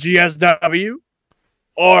 like going to GSW,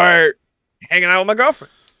 or hanging out with my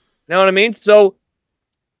girlfriend. You know what I mean? So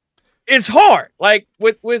it's hard. Like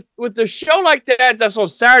with the show like that's on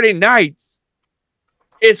Saturday nights,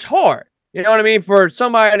 it's hard. You know what I mean? For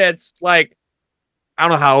somebody that's like, I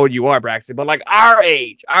don't know how old you are, Braxton, but like our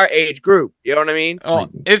age group. You know what I mean? Oh,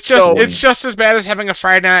 it's just as bad as having a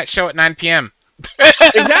Friday night show at 9 p.m.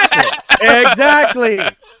 Exactly.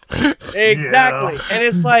 Yeah. And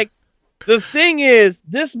it's like, the thing is,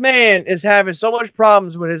 this man is having so much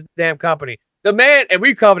problems with his damn company. The man, and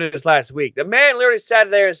we covered this last week, the man literally sat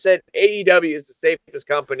there and said AEW is the safest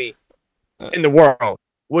company in the world,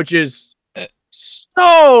 which is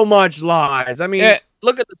so much lies. I mean,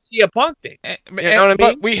 look at the CM Punk thing. You know what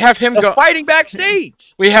I mean? We have him fighting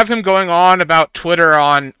backstage. We have him going on about Twitter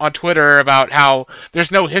on Twitter about how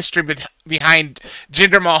there's no history behind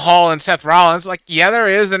Jinder Mahal and Seth Rollins. Like, yeah, there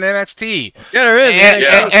is in NXT. Yeah, there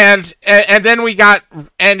is. And then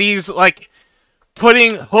and he's like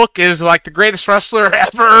putting Hook as like the greatest wrestler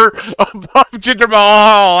ever above Jinder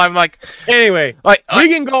Mahal. I'm like, anyway, like we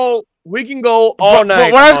can go all night.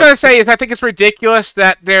 But what I was going to say is I think it's ridiculous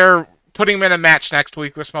that they're putting him in a match next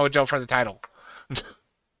week with Samoa Joe for the title.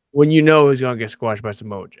 When you know who's going to get squashed by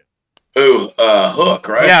Samoa Joe. Ooh, Hook,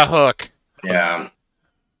 right? Yeah, Hook. Yeah.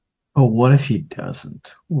 But what if he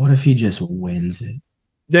doesn't? What if he just wins it?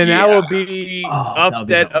 Then that would be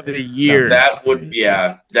upset of the year. That would be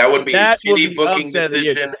shitty booking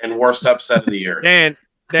decision and worst upset of the year. Dan,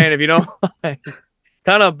 if you don't mind,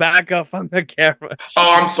 kind of back up on the camera.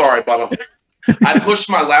 Oh, I'm sorry, but I pushed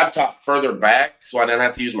my laptop further back so I didn't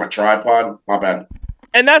have to use my tripod. My bad.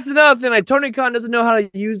 And that's another thing. Like, Tony Khan doesn't know how to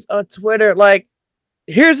use Twitter. Like,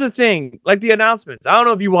 here's the thing. Like, the announcements. I don't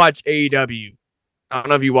know if you watch AEW. I don't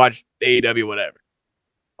know if you watch AEW, whatever.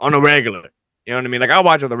 On a regular. You know what I mean? Like, I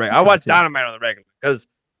watch on the regular. I watch Dynamite on the regular. Because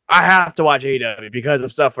I have to watch AEW because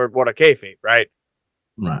of stuff for what a kayfabe, right?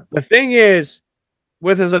 Right. The thing is,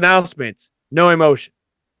 with his announcements, no emotion.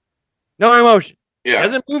 No emotion. Yeah.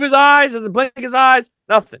 Doesn't move his eyes, doesn't blink his eyes,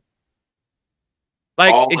 nothing.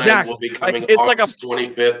 Like, All exactly. will be coming it's August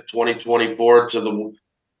 25th, 2024 to the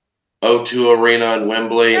O2 Arena in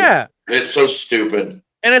Wembley. Yeah. It's so stupid.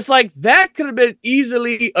 And it's like, that could have been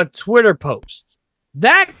easily a Twitter post.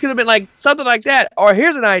 That could have been like something like that. Or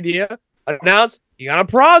here's an idea. Announce Deonna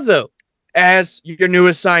Purrazzo as your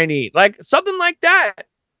newest signee. Like, something like that.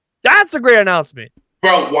 That's a great announcement.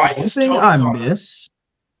 Bro, why is Tony Khan?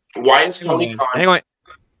 Why is Tony Khan? Anyway.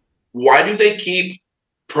 Why do they keep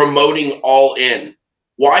promoting All In?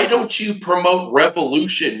 Why don't you promote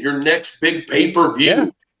Revolution, your next big pay-per-view? Yeah.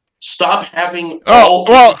 Stop having one of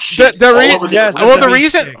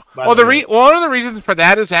the reasons for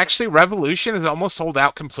that is actually Revolution is almost sold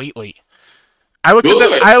out completely. I looked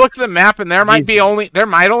at the map and there might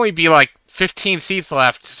only be like 15 seats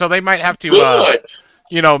left, so they might have to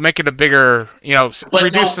make it a bigger,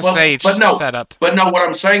 reduce the stage setup. But no, what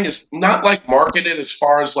I'm saying is not like market it as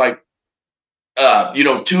far as like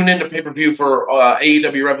tune into pay-per-view for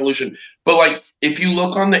AEW Revolution. But like, if you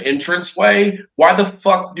look on the entranceway, why the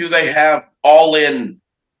fuck do they have All In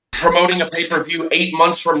promoting a pay-per-view 8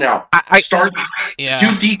 months from now?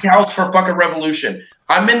 Do decals for fucking Revolution.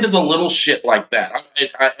 I'm into the little shit like that.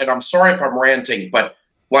 And I'm sorry if I'm ranting, but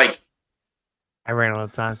like, I ran out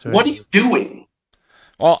of time. So what are you doing?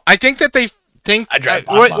 Well, I think that they think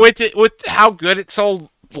with how good it sold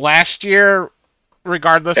last year.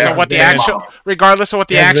 Regardless of what the actual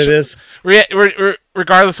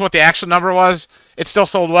number was, it still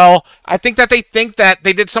sold well. I think that they think that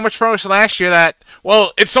they did so much promotion last year that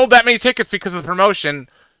it sold that many tickets because of the promotion.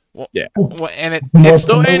 Well, yeah. And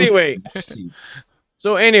so anyway,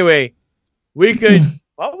 So anyway, we could.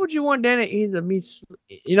 Why would you want Dan to eat the meat?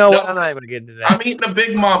 You know what? I'm not even gonna get into that. I'm eating a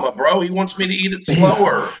Big Mama, bro. He wants me to eat it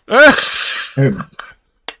slower.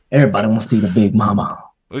 Everybody wants to eat a Big Mama.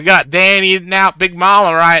 We got Dan eating out Big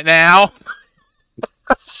Mama right now.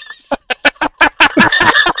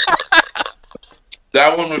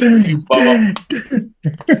 That one was for you, Bubba.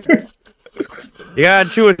 You gotta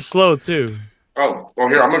chew it slow too. Oh, well,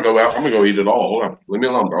 here, I'm gonna go out. I'm gonna go eat it all. Hold on. Leave me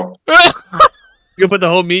alone, bro. You put the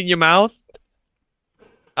whole meat in your mouth?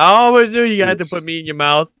 I always knew you had to put meat in your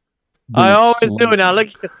mouth. I always do. Now look.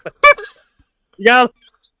 You gotta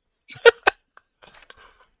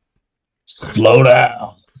slow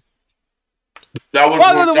down. That was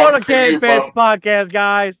welcome to the World of for you, Fans Bub. podcast,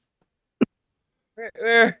 guys.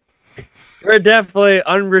 We're definitely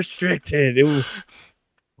unrestricted. Ooh.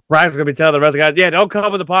 Brian's gonna be telling the rest of the guys, yeah, don't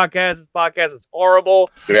come with the podcast. This podcast is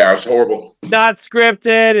horrible. Yeah, it's horrible. Not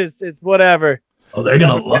scripted. It's whatever. Oh, they're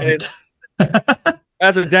gonna love it.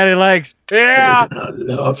 That's what Daddy likes. Yeah. They're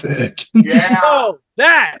gonna love it. Yeah. So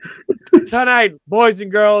that tonight, boys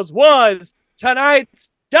and girls, was tonight's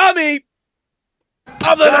dummy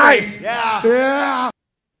of the night. Yeah.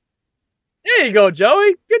 There you go,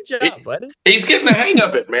 Joey. Good job, buddy. He's getting the hang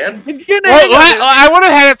of it, man. He's getting the hang of it. I would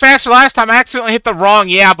have had it faster last time. I accidentally hit the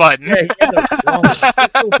wrong button. Yeah, he hit the wrong one. So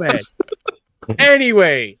bad.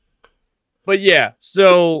 Anyway, but yeah,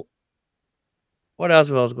 so what else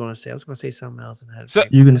was I going to say? I was going to say something else.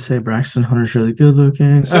 You're going to say Braxton Hunter's really good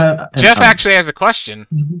looking? So Jeff actually has a question.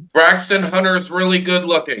 Braxton Hunter's really good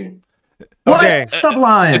looking. What? Okay. Stop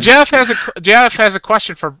lying. Jeff has a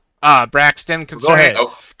question for Braxton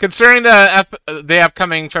concerning the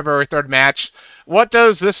upcoming February 3rd match. What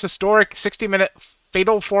does this historic 60-minute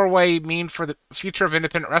fatal 4-way mean for the future of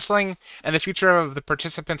independent wrestling and the future of the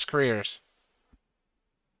participants' careers?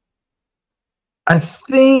 I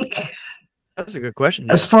think that's a good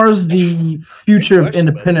question. As far as the future of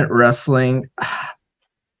independent wrestling,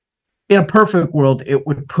 in a perfect world, it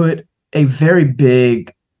would put a very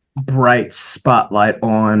big, bright spotlight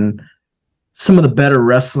on some of the better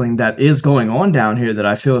wrestling that is going on down here that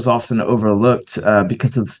I feel is often overlooked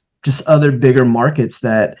because of just other bigger markets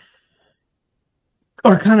that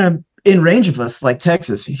are kind of in range of us, like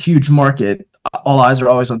Texas, a huge market. All eyes are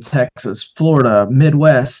always on Texas, Florida,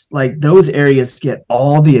 Midwest. Like those areas get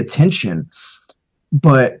all the attention,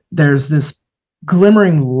 but there's this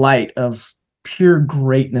glimmering light of pure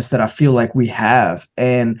greatness that I feel like we have.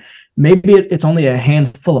 And maybe it's only a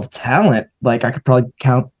handful of talent. Like I could probably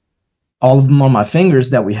count all of them on my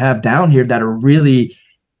fingers that we have down here that are really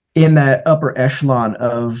in that upper echelon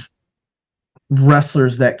of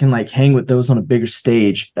wrestlers that can like hang with those on a bigger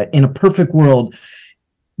stage. In a perfect world,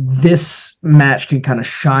 this match can kind of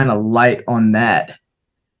shine a light on that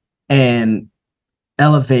and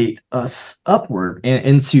elevate us upward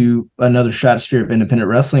into another stratosphere of independent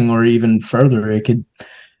wrestling, or even further. It could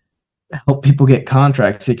help people get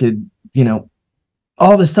contracts. It could,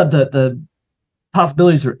 all this stuff. The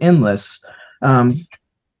possibilities are endless.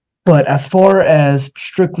 But as far as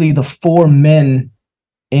strictly the 4 men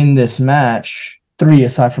in this match, 3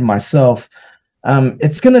 aside from myself,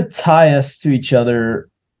 it's going to tie us to each other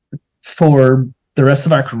for the rest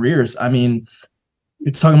of our careers. I mean,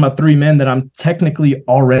 it's talking about 3 men that I'm technically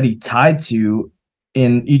already tied to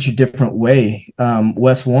in each a different way.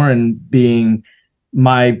 Wes Warren being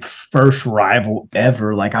my first rival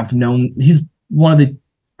ever. Like he's one of the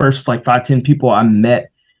first 5-10 people I met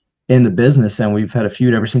in the business, and we've had a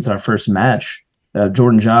feud ever since our first match.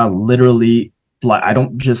 Jordan Ja, literally, I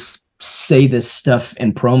don't just say this stuff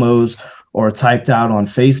in promos or typed out on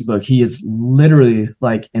Facebook. He is literally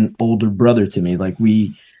like an older brother to me. Like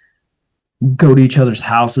we go to each other's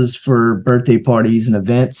houses for birthday parties and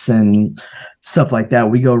events and stuff like that.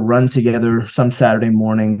 We go run together some Saturday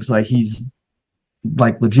mornings. Like he's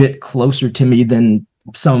like legit closer to me than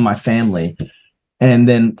some of my family. And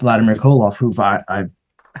then Vladimir Koloff, who I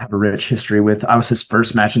have a rich history with. I was his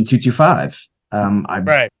first match in 225.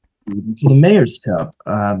 I to the Mayor's Cup.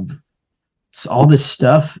 It's all this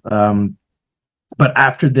stuff. But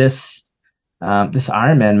after this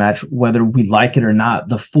Iron Man match, whether we like it or not,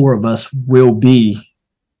 the 4 of us will be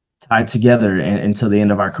tied together until the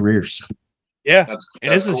end of our careers. Yeah,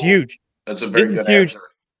 and this is huge. That's a very good answer.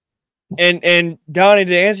 And Donnie,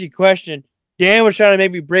 to answer your question, Dan was trying to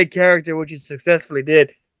make me break character, which he successfully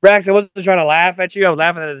did. Braxton wasn't trying to laugh at you. I was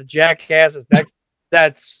laughing at the jackass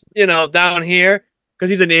that's down here because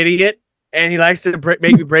he's an idiot and he likes to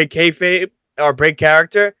make me break kayfabe or break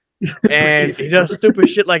character, and he does stupid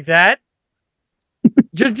shit like that.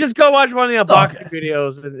 Just go watch one of the unboxing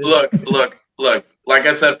videos. Look. Like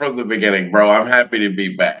I said from the beginning, bro, I'm happy to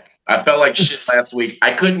be back. I felt like shit last week.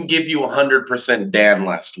 I couldn't give you 100% Dan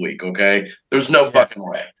last week, okay? There's no fucking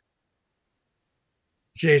way.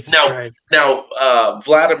 Jesus now, Christ. Now,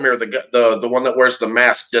 Vladimir, the one that wears the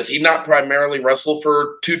mask, does he not primarily wrestle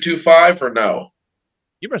for 225 or no?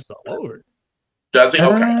 He wrestles all over. Does he?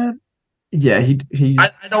 Okay. Yeah, he.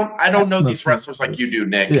 I don't know these wrestlers like you do,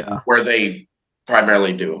 Nick. Yeah. Where they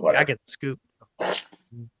primarily do. Whatever. I get the scoop.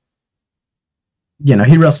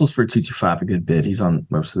 He wrestles for 225 a good bit. He's on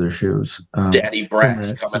most of their shows. Daddy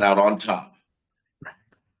Brax coming out on top.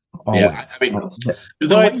 Always. Yeah, I mean,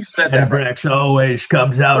 the way you said that, Brax always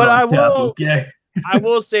comes out on top. Okay. I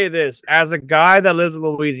will say this: as a guy that lives in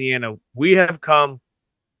Louisiana, we have come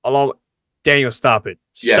along. Daniel, stop it!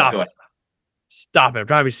 Stop it! Stop it! I'm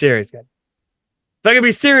trying to be serious, guys. If I can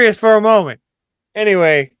be serious for a moment.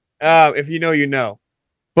 Anyway, if you know, you know.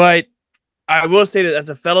 But I will say that as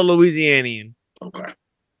a fellow Louisianian, okay,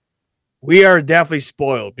 we are definitely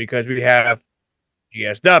spoiled because we have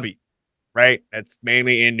GSW, right? That's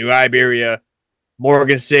mainly in New Iberia,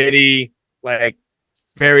 Morgan City, like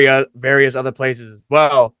various other places as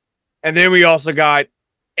well. And then we also got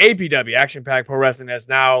APW, Action Pack Pro Wrestling, that's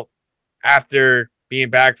now, after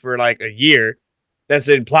being back for like a year, that's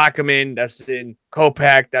in Plaquemine, that's in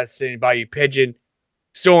Copac, that's in Bayou Pigeon,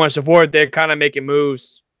 so on and so forth. They're kind of making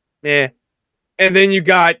moves. Yeah. And then you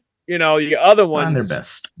got, your other ones. Find their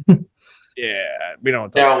best. Yeah, we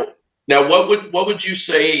don't talk. Now, what would you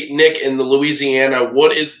say, Nick, in the Louisiana?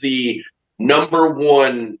 What is the number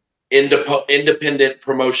one independent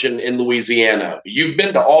promotion in Louisiana? You've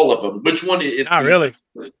been to all of them. Which one is? Not really.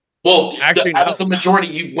 Well, actually, out of the majority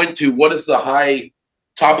you've went to, what is the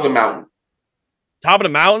top of the mountain? Top of the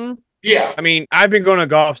mountain? Yeah. I mean, I've been going to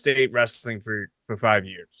Gulf State Wrestling for 5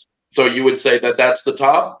 years. So you would say that that's the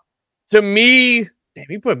top? To me, damn,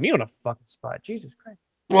 you put me on a fucking spot. Jesus Christ.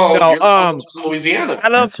 Well, you're Louisiana.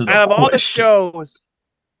 Out of all the shows,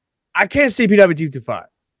 I can't see PW 225.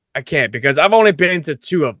 I can't, because I've only been to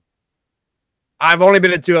 2 of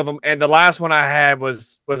them. And the last one I had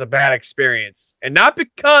was a bad experience. And not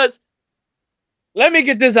because, let me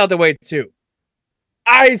get this out the way too.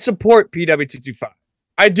 I support PW 225.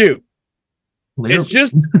 I do. It's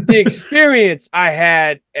just the experience I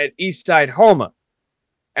had at Eastside Homa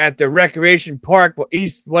at the recreation park,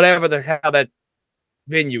 whatever the hell that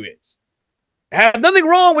venue is. I have nothing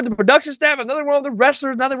wrong with the production staff, nothing wrong with the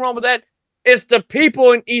wrestlers, nothing wrong with that. It's the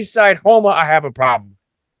people in Eastside Homa I have a problem.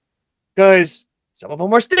 Because some of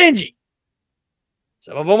them are stingy.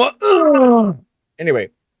 Some of them are... Anyway,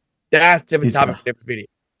 that's different topic, different video.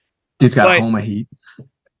 Dude's got Homa heat.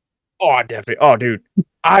 Oh, definitely. Oh, dude.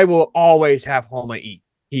 I will always have Homa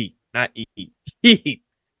heat, not eat. Heat.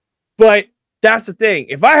 But that's the thing.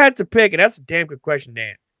 If I had to pick, and that's a damn good question,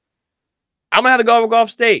 Dan, I'm going to have to go with Gulf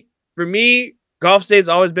State. For me, Gulf State's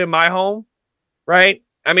always been my home, right?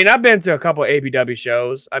 I mean, I've been to a couple of APW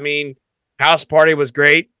shows. I mean, House Party was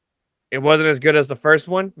great. It wasn't as good as the first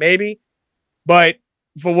one, maybe. But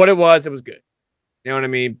for what it was good. You know what I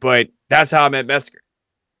mean? But that's how I met Metzger,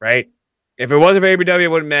 right? If it wasn't for APW, I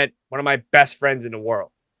would have met one of my best friends in the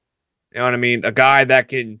world. You know what I mean? A guy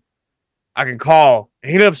that I can call.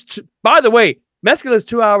 And he lives, by the way, Metzger lives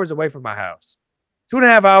 2 hours away from my house.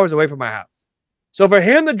 2.5 hours away from my house. So for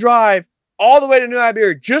him to drive all the way to New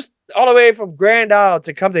Iberia, just all the way from Grand Isle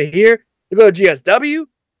to come to here, to go to GSW,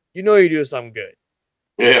 you know you're doing something good.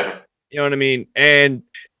 Yeah. You know what I mean? And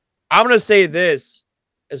I'm going to say this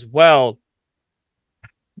as well.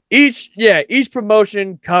 Each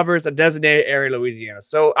promotion covers a designated area in Louisiana.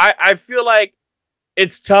 So I feel like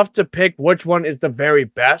it's tough to pick which one is the very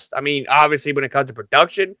best. I mean, obviously, when it comes to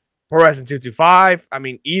production, Pro Wrestling 225, I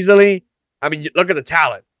mean, easily. I mean, look at the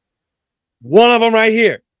talent. One of them right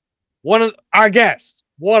here. One of our guests.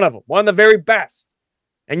 One of them. One of the very best.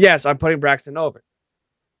 And yes, I'm putting Braxton over.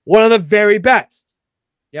 One of the very best.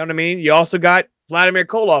 You know what I mean? You also got Vladimir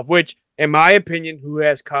Koloff, which, in my opinion, who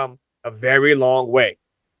has come a very long way.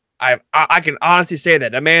 I can honestly say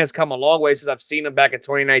that. That man has come a long way since I've seen him back in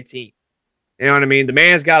 2019. You know what I mean? The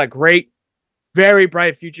man's got a great, very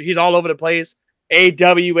bright future. He's all over the place.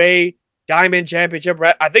 AWA, Diamond Championship.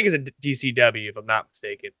 I think it's a DCW, if I'm not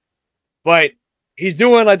mistaken. But he's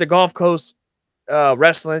doing like the Gulf Coast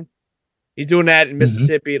wrestling. He's doing that in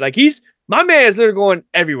Mississippi. Like my man is literally going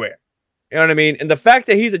everywhere. You know what I mean? And the fact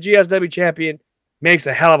that he's a GSW champion makes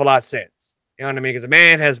a hell of a lot of sense. You know what I mean? Because the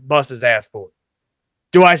man has bust his ass for it.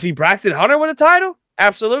 Do I see Braxton Hunter win a title?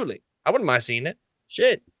 Absolutely. I wouldn't mind seeing it.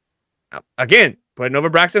 Shit. Again, putting over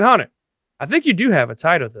Braxton Hunter. I think you do have a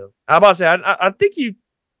title, though. How about to say, I think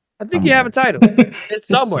you have a title. It's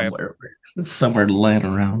somewhere. It's somewhere laying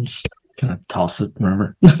around. Just kind of toss it,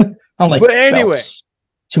 remember? But anyway,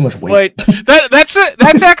 Too much weight. That's it.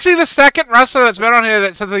 That's actually the second wrestler that's been on here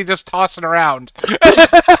that says they just toss it around.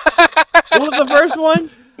 What was the first one?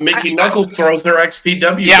 Mickey Knuckles throws their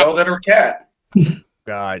XPW belt at her cat.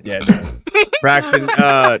 God, yeah. No. Braxton,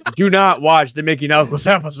 do not watch the Mickey Knuckles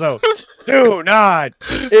episode. Do not.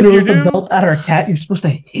 If you do, the belt at her cat, you're supposed to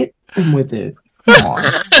hit them with it. Come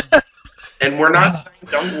on. And we're not saying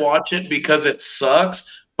don't watch it because it sucks,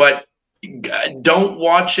 but don't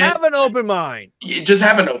watch it. Have an open mind. Just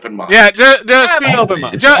have an open mind. Yeah, just Have an open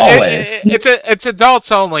mind. It's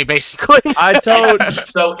adults only, basically. I told.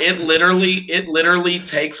 So it literally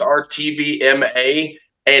takes our TVMA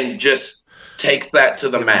and just takes that to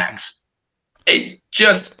the max.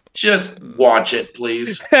 Just watch it,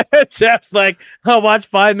 please. Jeff's like, I'll watch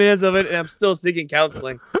 5 minutes of it, and I'm still seeking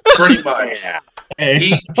counseling. Pretty much. Yeah.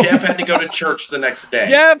 Jeff had to go to church the next day.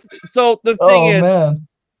 Jeff. So the thing is, man.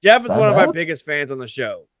 Jeff is one of our biggest fans on the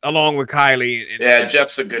show, along with Kylie. Yeah,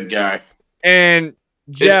 Jeff's a good guy. And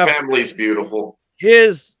Jeff, his family's beautiful.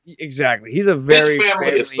 He's a very his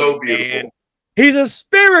family is so beautiful. Man. He's a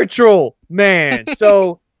spiritual man.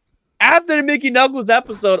 So after the Mickey Knuckles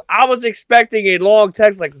episode, I was expecting a long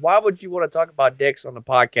text like, "Why would you want to talk about dicks on the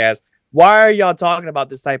podcast? Why are y'all talking about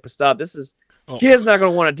this type of stuff? This is kids not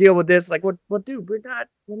going to want to deal with this. Like, what, dude? We're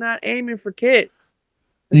not aiming for kids."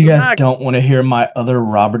 You guys don't want to hear my other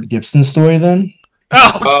Robert Gibson story then?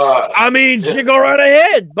 I mean, shit, go right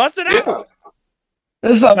ahead. Bust it out.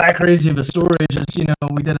 It's not that crazy of a story. Just,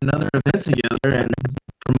 we did another event together and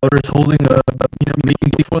promoters holding a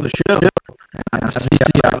meeting before the show. And I see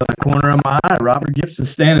out of the corner of my eye, Robert Gibson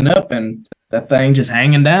standing up and that thing just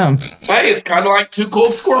hanging down. Hey, it's kind of like Two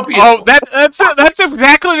Cold Scorpions. Oh, that's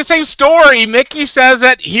exactly the same story. Mickey says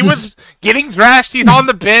that he was getting dressed. He's on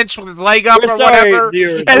the bench with his leg up whatever,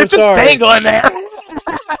 dude. and it's just dangling there.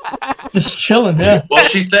 Just chilling, yeah. Well,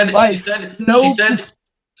 she said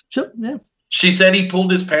he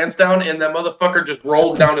pulled his pants down and that motherfucker just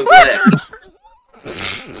rolled down his leg.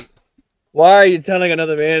 Why are you telling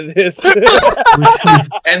another man this?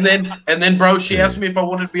 and then, bro, she asked me if I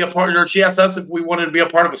wanted to be a part, or she asked us if we wanted to be a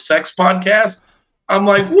part of a sex podcast. I'm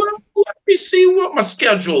like, well, let me see what my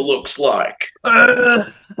schedule looks like.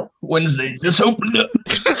 Wednesday just opened up.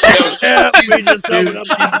 She's a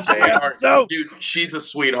sweetheart. Dude, she's a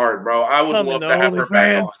sweetheart, bro. I would love to have her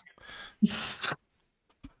back on.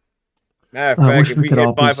 Matter of fact, if we get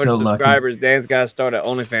 500 subscribers, Dan's got to start an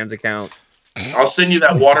OnlyFans account. I'll send you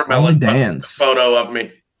that watermelon photo of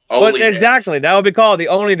me. Exactly. That would be called the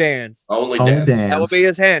Only Dance. Only Dance. That would be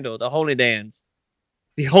his handle, the Holy Dance.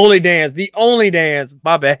 The Holy Dance. The Only Dance.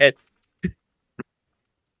 My bad.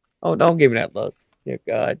 Oh, don't give me that look. Dear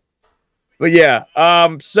God. But yeah,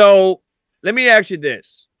 so let me ask you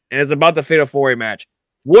this. And it's about the Fatal 4-Way match.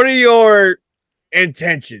 What are your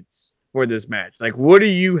intentions for this match? Like, what do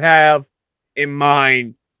you have in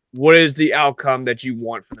mind? What is the outcome that you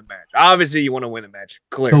want from the match? Obviously, you want to win the match.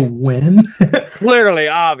 Clearly. To win? Clearly,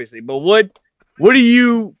 obviously. But what do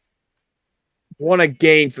you want to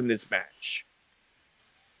gain from this match?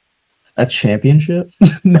 A championship?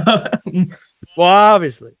 No. Well,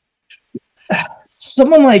 obviously.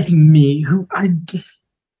 Someone like me who I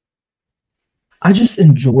just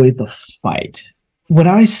enjoy the fight. When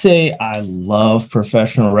I say I love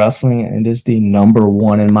professional wrestling and it is the number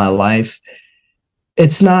one in my life,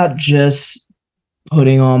 it's not just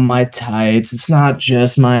putting on my tights. It's not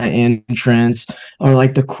just my entrance or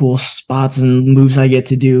like the cool spots and moves I get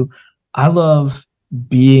to do. I love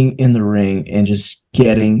being in the ring and just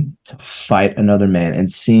getting to fight another man and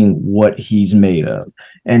seeing what he's made of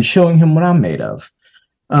and showing him what I'm made of.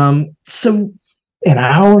 So an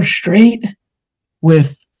hour straight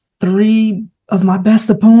with 3 of my best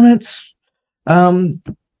opponents, I'm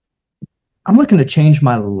looking to change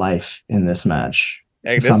my life in this match.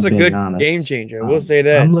 Hey, this is a good game changer. We'll say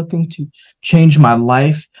that. I'm looking to change my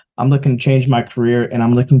life. I'm looking to change my career, and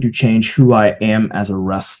I'm looking to change who I am as a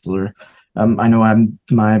wrestler. I know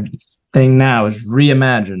my thing now is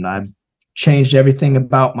reimagined. I've changed everything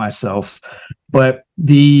about myself, but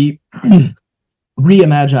the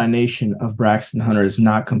reimagination of Braxton Hunter is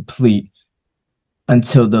not complete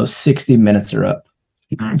until those 60 minutes are up.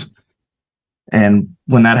 And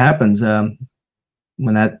when that happens, when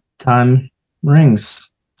that time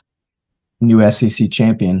rings, new SEC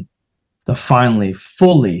champion, the finally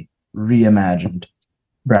fully reimagined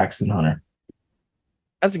Braxton Hunter.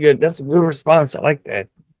 That's a good response. I like that.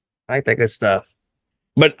 I like that good stuff.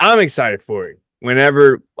 But I'm excited for it.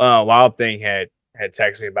 Whenever Wild Thing had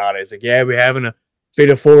texted me about it, it's like, yeah, we're having a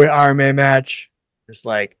Fatal 4-Way Iron Man match. It's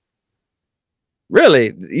like,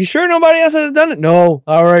 really? You sure nobody else has done it? No,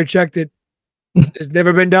 I already checked it. It's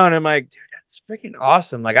never been done. I'm like, dude, it's freaking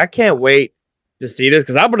awesome. Like, I can't wait to see this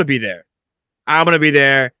because I'm going to be there. I'm going to be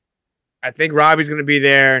there. I think Robbie's going to be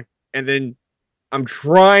there. And then I'm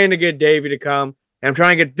trying to get Davey to come. And I'm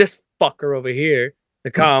trying to get this fucker over here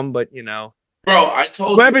to come. But, you know. Bro, I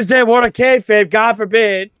told you. Represent what a kayfabe, God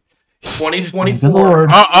forbid. 2024,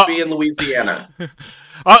 I'll be in Louisiana.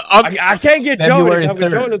 I can't get February Joey to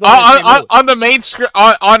come. 3rd. On the main screen,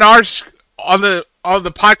 on the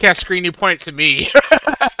podcast screen, you point to me.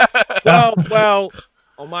 well,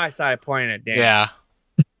 on my side, pointing at Daniel. Yeah.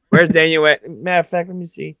 Where's Daniel at? Matter of fact, let me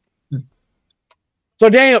see. So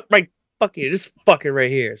Daniel, right, fuck you, this fucker right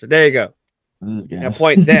here. So there you go. Now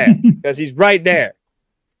point there because he's right there.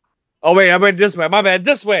 Oh wait, I went this way. My bad.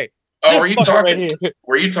 This way. Oh, this were you talking? Right,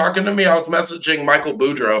 were you talking to me? I was messaging Michael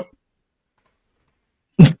Boudreaux.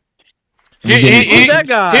 Who's that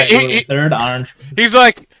guy? Third orange. He's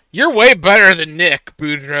like, you're way better than Nick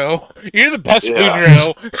Boudreaux. You're the best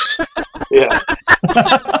Boudreaux. Yeah.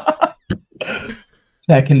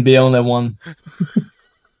 That can be only one.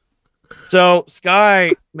 So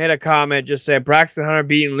Sky made a comment, just said Braxton Hunter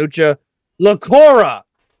beating Lucha Lacora,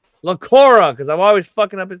 because I'm always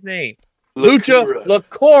fucking up his name. Lucha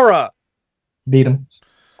Lacora. Beat him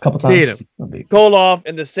a couple times. Beat him. Koloff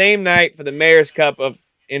in the same night for the Mayor's Cup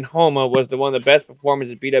in Homa was one of the best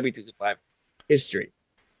performances in BW225 history.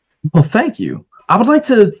 Well, thank you. I would like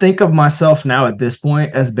to think of myself now at this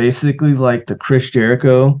point as basically like the Chris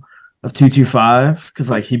Jericho of 225, because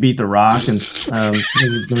like he beat The Rock and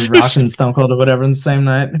the Rock and Stone Cold or whatever in the same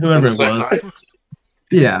night, whoever it was.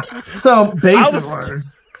 Yeah. So basically,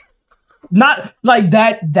 not like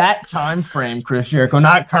that time frame, Chris Jericho,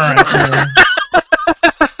 not current.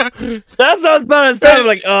 That's what I was about to say.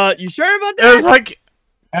 Like, you sure about that? It was like,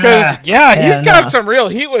 because he's got some real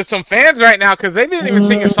heat with some fans right now because they didn't even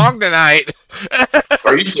sing a song tonight.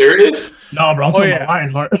 Are you serious? No, bro. I'm talking about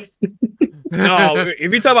Lionheart. No,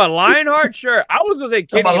 if you talk about Lionheart, sure. I was gonna say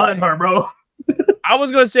Kenny Lionheart, bro. I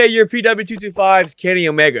was gonna say your PW225's Kenny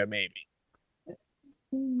Omega, maybe,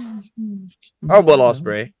 or Will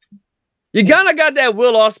Ospreay. You kind of got that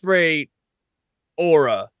Will Ospreay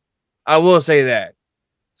aura. I will say that.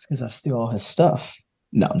 It's because I steal all his stuff.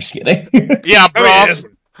 No, I'm just kidding. Yeah, bro.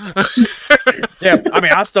 Yeah, I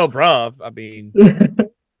mean, I stole bruv. I mean,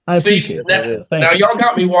 I appreciate that. Now y'all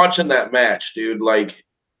got me watching that match, dude. Like,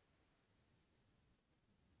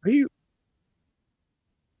 are you?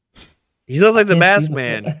 He looks like the Masked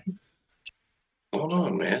Man. Hold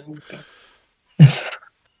on, man.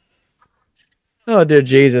 Oh, dear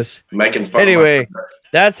Jesus. Making fun. Anyway,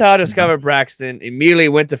 that's how I discovered Braxton. Immediately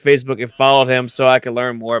went to Facebook and followed him so I could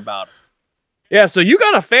learn more about him. Yeah, so you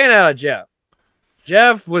got a fan out of Jeff.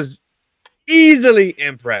 Jeff was easily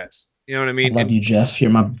impressed. You know what I mean? I love you, Jeff. You're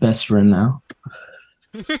my best friend now.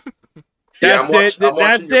 That's it.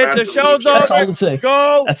 That's it. The show's over. That's all it takes.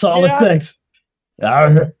 Go. That's all it takes.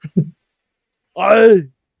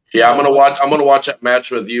 Yeah, I'm gonna watch that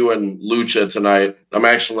match with you and Lucha tonight. I'm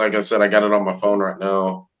actually, like I said, I got it on my phone right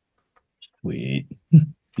now. Sweet. You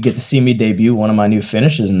get to see me debut one of my new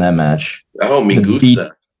finishes in that match. Oh, me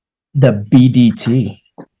gusta. The BDT.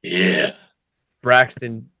 Yeah.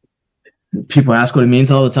 Braxton. People ask what it means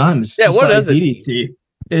all the time. It's what like is it? DDT.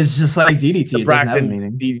 It's just like DDT. The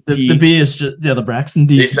Braxton DDT. The B is just the Braxton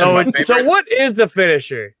DDT. So what is the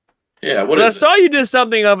finisher? Yeah, what is it? I saw you did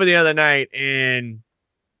something over the other night, and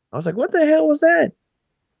I was like, "What the hell was that?"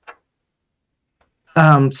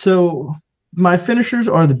 So my finishers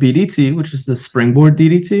are the BDT, which is the springboard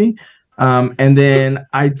DDT, and then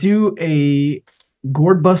I do a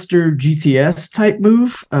Gourdbuster GTS type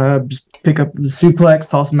move. Just pick up the suplex,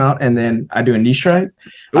 toss them out, and then I do a knee strike.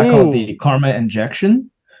 I call it the Karma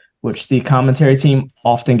Injection, which the commentary team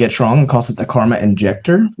often gets wrong and calls it the Karma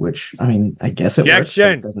Injector, which, I mean, I guess it works,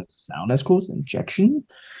 but it doesn't sound as cool as Injection.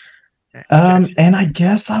 And I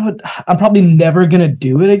guess I'm probably never going to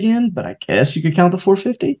do it again, but I guess you could count the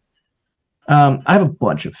 450. I have a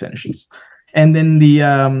bunch of finishes. And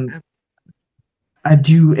then I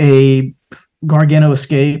do a Gargano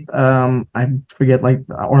escape. I forget, like,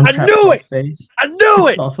 arm trap across face. I knew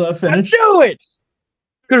it. It's also a finish. I knew it.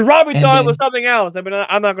 Because Robbie thought it was something else. I mean,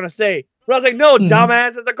 I'm not going to say. But I was like, no,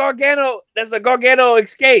 dumbass, it's a Gargano. That's a Gargano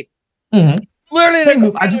escape.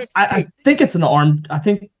 Literally, I think it's an arm. I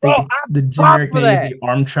think the generic name is the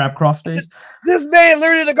arm trap crossface. This man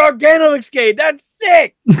literally the Gargano escape. That's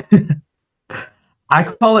sick. I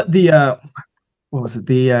call it the what was it?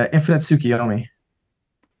 The Infinite Tsukiyomi.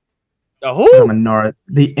 The who?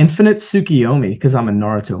 The Infinite Tsukiyomi because I'm a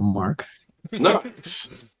Naruto mark.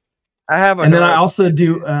 Nice. I have, and then I also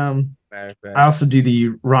do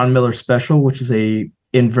the Ron Miller special, which is a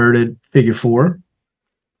inverted figure 4.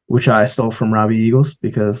 which I stole from Robbie Eagles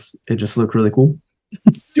because it just looked really cool.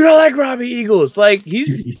 Dude, I like Robbie Eagles. Like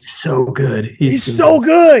He's so good. He's so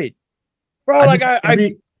good, bro.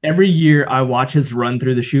 Every year I watch his run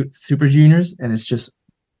through the Super Juniors, and it's just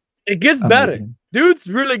it gets amazing. better. Dude's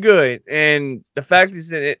really good, and the fact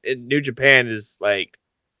he's in New Japan is like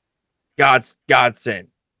godsend.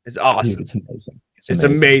 It's awesome. Dude, it's amazing. It's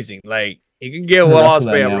amazing. Like he can get Will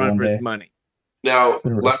Ospreay a run for his money. Now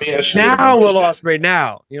let me ask you. Now Will Ospreay.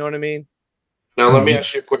 Now you know what I mean. Now, let me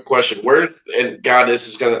ask you a quick question. And God, this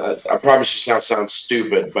is going to, I promise you sound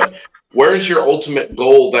stupid, but where's your ultimate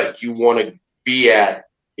goal that you want to be at,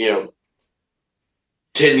 10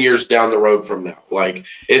 years down the road from now? Like,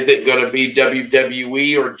 is it going to be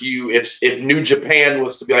WWE, or do you, if New Japan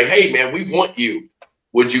was to be like, hey, man, we want you,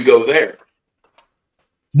 would you go there?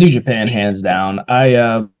 New Japan, hands down.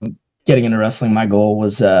 Getting into wrestling, my goal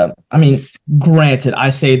was, granted, I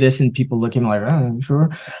say this and people look at me like, oh, sure.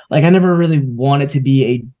 Like, I never really wanted to be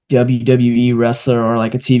a WWE wrestler or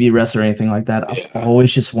like a TV wrestler or anything like that. Yeah. I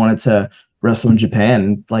always just wanted to wrestle in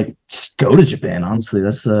Japan, like just go to Japan. Honestly,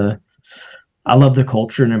 that's I love the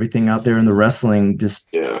culture and everything out there in the wrestling, just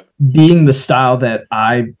being the style that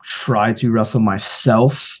I try to wrestle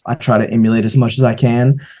myself. I try to emulate as much as I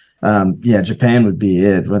can. Japan would be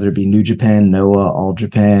it, whether it be New Japan, Noah, All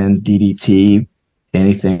Japan, DDT,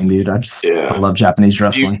 anything, dude. I love Japanese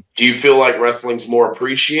wrestling. Do you feel like wrestling's more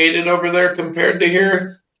appreciated over there compared to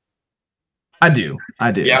here? I do. Yeah.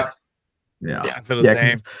 I feel the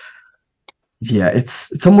same. Yeah,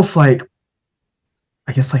 it's almost like,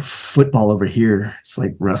 I guess, like football over here. It's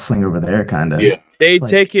like wrestling over there, kind of. Yeah. They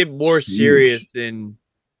take it more serious than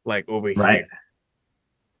like over here. Right.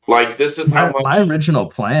 Like, this is how much... My original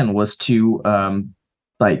plan was to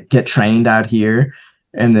get trained out here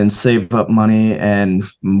and then save up money and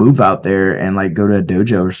move out there and like go to a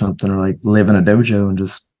dojo or something, or like live in a dojo and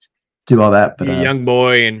just do all that. But young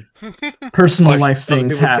boy and personal life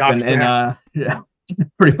things happen, and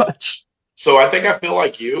pretty much. So I think I feel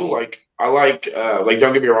like you. Like, I like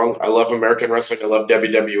don't get me wrong, I love American wrestling, I love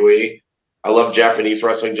WWE, I love Japanese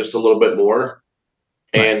wrestling just a little bit more.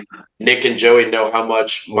 And Nick and Joey know how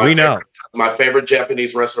much my favorite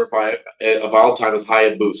Japanese wrestler of all time is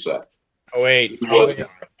Hayabusa. Oh, wait. He was my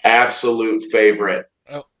absolute favorite.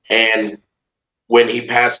 Oh. And when he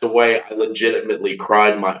passed away, I legitimately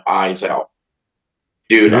cried my eyes out.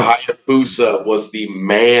 Dude, Hayabusa was the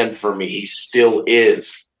man for me. He still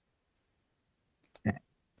is.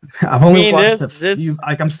 I've only watched a few.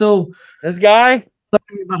 Like, I'm still... This guy?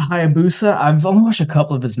 Talking about Hayabusa, I've only watched a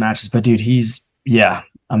couple of his matches, but dude, he's... Yeah,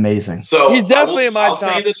 amazing. So he's definitely in my top. I'll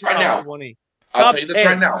tell you this right now. 20. I'll tell you this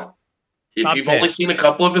right now. If you've only seen a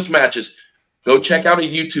couple of his matches, go check out a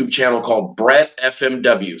YouTube channel called Brett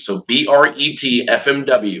FMW. So BRET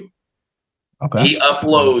FMW. Okay. He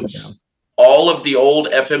uploads all of the old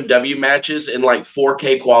FMW matches in like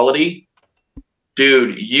 4K quality.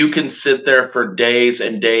 Dude, you can sit there for days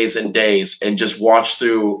and days and days and just watch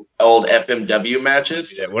through old FMW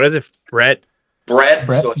matches. Yeah, what is it, Brett?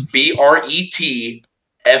 Brett, so it's BRET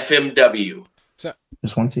FMW. So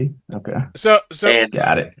just one T? Okay. So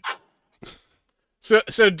got it. So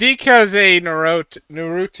Deke has a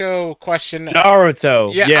Naruto question.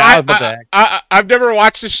 Naruto. Yeah, I've never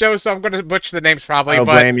watched the show, so I'm going to butcher the names probably. I don't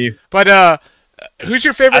blame you. But who's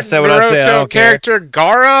your favorite Naruto character?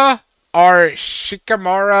 Gaara or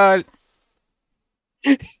Shikamaru?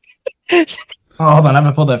 Hold on, I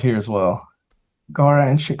haven't pulled up here as well. Gaara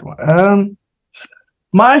and Shikamaru.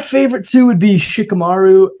 My favorite two would be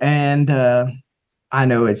Shikamaru and I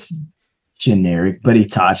know it's generic, but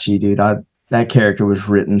Itachi, dude. That character was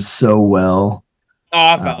written so well. Oh,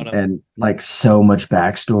 I found him. And like so much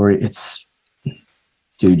backstory.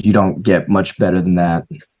 Dude, you don't get much better than that.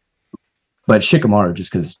 But Shikamaru,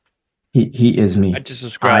 just because he is me. I just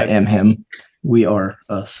subscribed. I am him. We are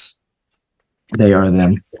us. They are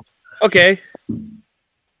them. Okay.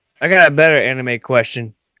 I got a better anime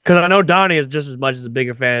question. Because I know Donnie is just as much as a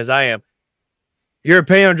bigger fan as I am. Your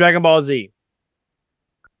opinion on Dragon Ball Z?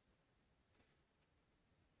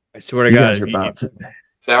 I swear to God.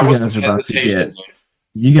 That was some hesitation.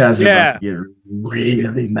 You guys are about to get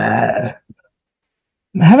really mad.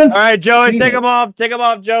 All right, Joey, take him off. Take him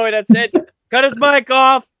off, Joey. That's it. Cut his mic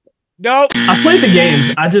off. Nope. I played the games.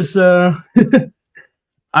 I just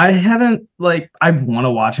I haven't I want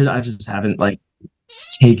to watch it. I just haven't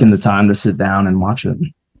taken the time to sit down and watch it.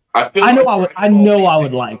 I know I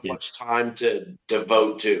would like it. Much time to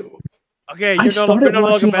devote to. Okay, you're no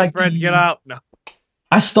longer best friends. Get out. No.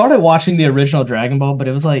 I started watching the original Dragon Ball, but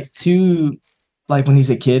it was like when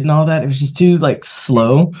he's a kid and all that. It was just too like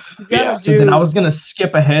slow. Yeah. So then I was gonna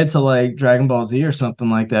skip ahead to like Dragon Ball Z or something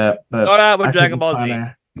like that. But Start out with I Dragon couldn't Ball Z.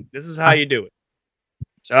 find This is how you do it.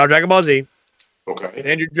 Start out Dragon Ball Z. Okay.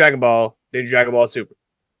 Then do Dragon Ball. Then do Dragon Ball Super.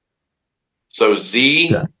 So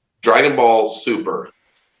Z, Dragon Ball Super.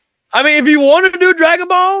 I mean, if you want to do Dragon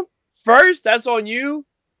Ball first, that's on you.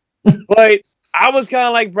 But I was kind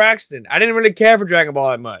of like Braxton. I didn't really care for Dragon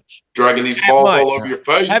Ball that much. Dragging these balls all over your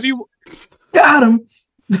face. Have you? Got him.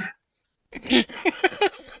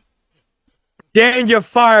 Dan, you're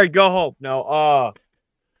fired. Go home. No.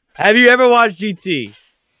 Have you ever watched GT?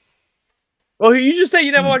 Well, you just say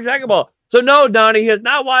you never watched Dragon Ball. So no, Donnie, he has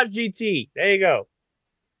not watched GT. There you go.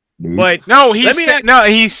 But no,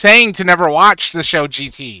 he's saying to never watch the show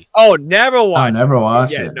GT. Oh, never watch. I never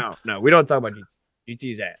watched it. No, we don't talk about GT.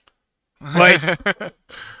 GT's ass. But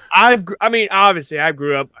obviously, I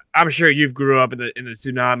grew up. I'm sure you've grew up in the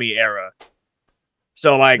Toonami era.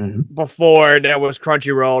 So like before there was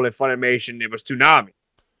Crunchyroll and Funimation, it was Toonami.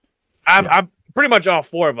 I'm pretty much all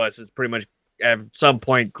four of us is pretty much at some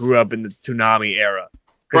point grew up in the Toonami era.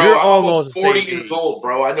 Bro, I'm almost 40 years old,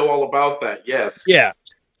 bro. I know all about that. Yes. Yeah.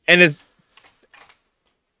 And it's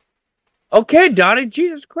okay, Donnie.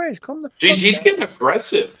 Jesus Christ, come the. Jeez, he's getting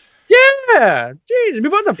aggressive. Yeah, jeez, we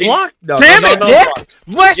about to block. Damn it, Nick!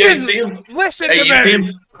 Listen to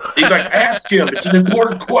me. He's like, ask him. It's an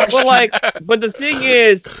important question. But the thing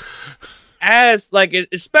is, as like,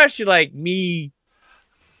 especially like me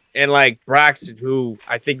and like Braxton, who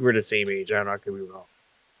I think we're the same age. I could be wrong,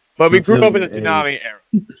 but we grew up in the Toonami era.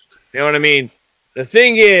 You know what I mean? The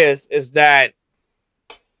thing is that.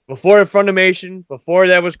 Before Funimation, before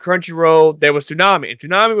there was Crunchyroll, there was Toonami. And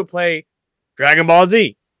Toonami would play Dragon Ball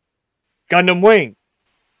Z, Gundam Wing,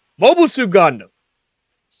 Mobile Suit Gundam,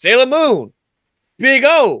 Sailor Moon, Big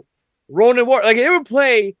O, Ronin War. Like, it would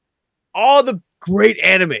play all the great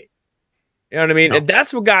anime. You know what I mean? No. And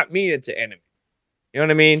that's what got me into anime. You know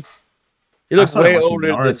what I mean? He looks way older.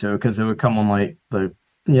 Naruto, because it would come on like the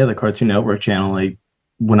Cartoon Network channel, like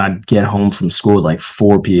when I'd get home from school at like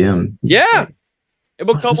 4 p.m. Yeah. It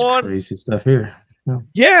will come on. Crazy stuff here.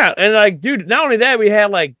 Yeah, and like, dude, not only that, we had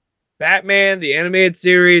like Batman, the animated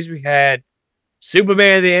series. We had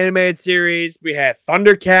Superman, the animated series. We had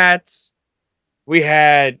Thundercats. We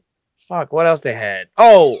had what else they had?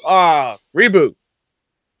 Oh, Reboot.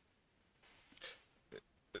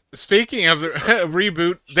 Speaking of the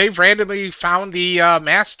Reboot, they've randomly found the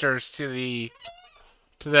masters to the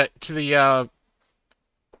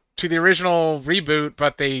original Reboot,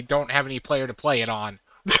 but they don't have any player to play it on.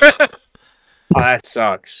 That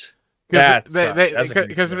sucks. Because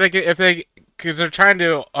they're trying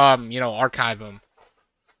to archive them.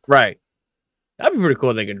 Right. That'd be pretty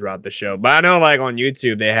cool if they could drop the show. But I know like on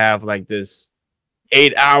YouTube they have like this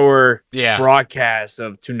 8-hour broadcast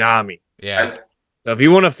of Toonami. Yeah. So if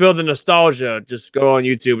you want to feel the nostalgia, just go on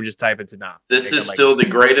YouTube and just type in Toonami. This is still the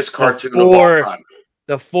greatest cartoon of all time.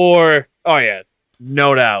 Oh yeah.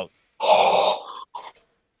 No doubt.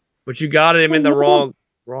 But you got him in the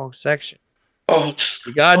wrong section. You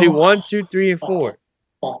gotta do 1, 2, 3, and 4.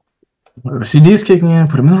 CD's kicking in.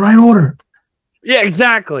 Put them in the right order. Yeah,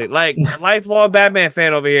 exactly. Like a lifelong Batman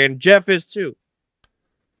fan over here, and Jeff is too.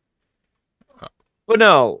 But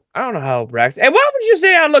no, I don't know how Braxton. And why would you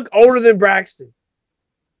say I look older than Braxton?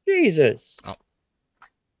 Jesus. Oh.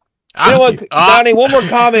 You know what, Donnie? One more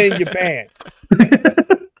comment in your band.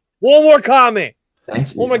 One more comment.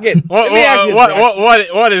 Thank you. One more again.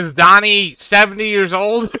 What is Donnie 70 years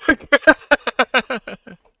old?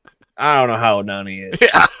 I don't know how old Donnie is.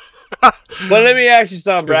 Yeah. But let me ask you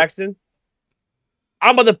something, Braxton.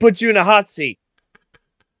 I'm about to put you in a hot seat.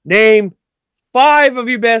 Name 5 of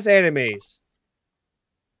your best animes.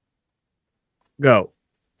 Go.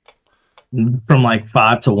 From like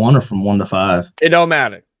 5 to 1 or from 1 to 5? It don't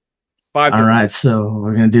matter. 5 to 1. All right, so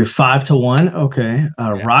we're going to do 5 to 1. Okay.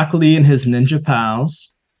 Rock Lee and his Ninja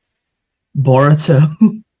Pals. Boruto.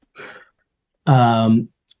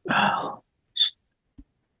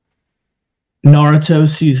 Naruto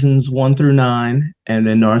seasons 1 through 9, and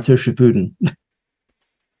then Naruto Shippuden.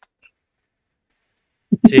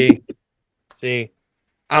 See,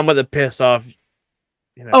 I'm gonna piss off.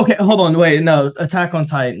 Okay, hold on, wait, no, Attack on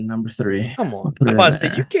Titan number 3. Come on, I'm about to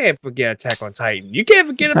say you can't forget Attack on Titan. You can't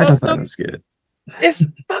forget Attack about on Titan was good. It's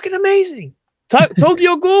fucking amazing.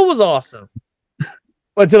 Tokyo Ghoul was awesome.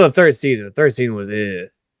 Well, until the 3rd season. The 3rd season was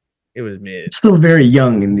it was mid. Still very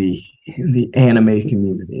young in the anime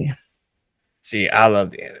community. See, I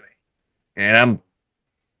love the anime, and I'm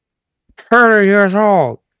 30 years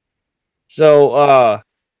old. So,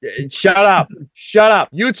 shut up.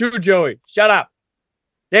 You too, Joey. Shut up.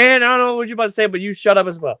 Dan, I don't know what you're about to say, but you shut up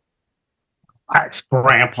as well. Thanks,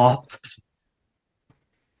 Grandpa.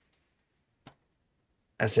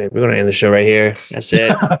 That's it. We're gonna end the show right here. That's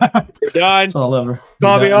it. We're done. It's all over.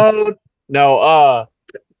 Call me old. No,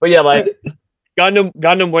 but yeah, like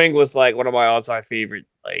Gundam Wing was like one of my all-time favorite.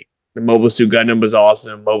 Like the Mobile Suit Gundam was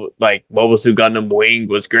awesome. Mobile Suit Gundam Wing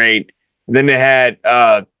was great. And then they had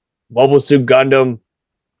Mobile Suit Gundam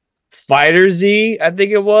Fighter Z, I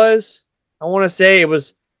think it was. I want to say it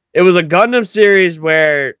was a Gundam series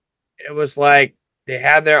where it was like they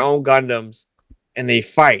had their own Gundams and they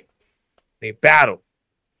fight. They battle.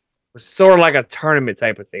 It was sort of like a tournament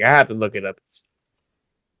type of thing. I have to look it up.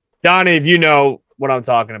 Donnie, if you know what I'm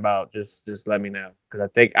talking about, just let me know. Because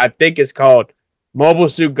I think it's called Mobile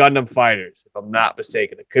Suit Gundam Fighters, if I'm not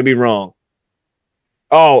mistaken. It could be wrong.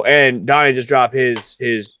 Oh, and Donnie just dropped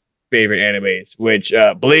his favorite animes, which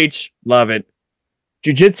Bleach, love it.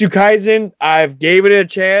 Jujutsu Kaisen, I've gave it a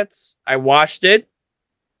chance. I watched it.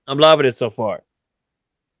 I'm loving it so far.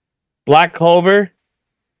 Black Clover,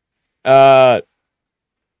 Beyond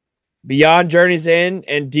Journey's End,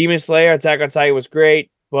 and Demon Slayer Attack on Titan was great,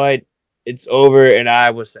 but it's over and I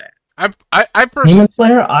was sad. I personally Demon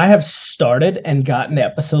Slayer, I have started and gotten to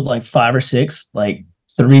episode like 5 or 6 like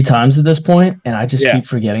 3 times at this point, and I just keep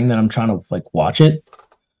forgetting that I'm trying to like watch it.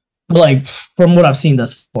 But like from what I've seen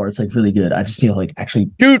thus far, it's like really good. I just need to like actually,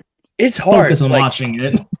 dude, it's hard. Focus on like, watching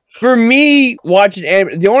it. For me, watching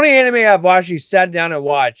anime, the only anime I've actually sat down and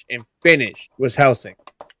watched and finished was Hellsing.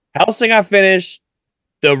 Hellsing, I finished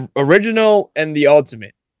the original and the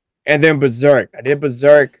ultimate, and then Berserk. I did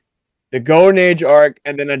Berserk, the Golden Age arc,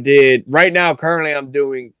 and then I did. Right now, currently, I'm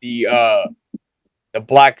doing the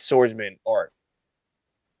Black Swordsman arc.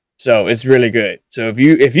 So it's really good. So if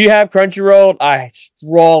you have Crunchyroll, I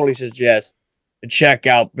strongly suggest to check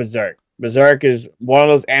out Berserk. Berserk is one of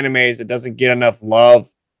those animes that doesn't get enough love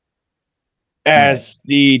as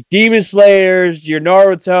the Demon Slayers, your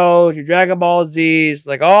Naruto's, your Dragon Ball Z's,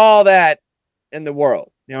 like all that in the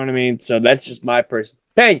world. You know what I mean? So that's just my personal.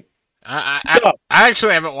 Hey, I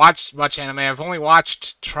actually haven't watched much anime. I've only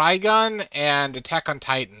watched Trigun and Attack on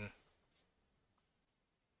Titan.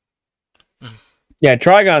 Yeah,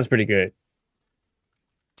 Trigon's pretty good.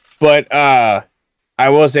 But I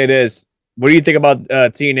will say this. What do you think about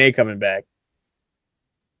TNA coming back?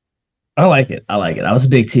 I like it. I was a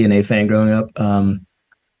big TNA fan growing up.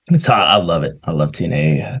 I love it. I love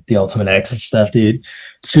TNA, the Ultimate X and stuff, dude.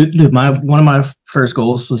 So, dude, one of my first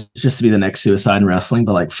goals was just to be the next Suicide in wrestling,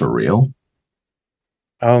 but like for real.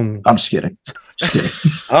 I'm just kidding.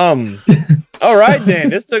 All right,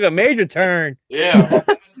 then. This took a major turn. Yeah.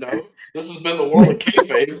 No, this has been the world of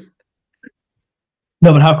kayfabe.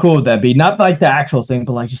 No, but how cool would that be? Not like the actual thing,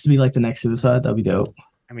 but like just to be like the next Suicide. That'd be dope.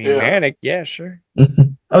 I mean, Manic, yeah, sure.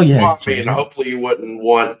 Oh yeah. Well, I mean, hopefully you wouldn't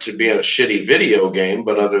want to be in a shitty video game,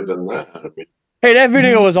 but other than that, I mean, hey, that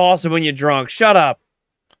video was awesome when you're drunk. Shut up.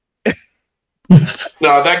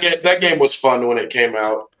 No, that game was fun when it came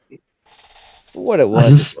out. What it was. I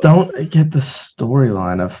just don't get the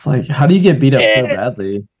storyline of like, how do you get beat up so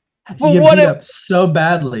badly? You get beat up so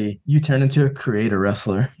badly, you turn into a creator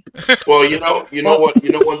wrestler. Well, you know what? You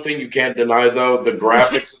know one thing you can't deny though, the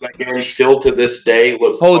graphics of that game still to this day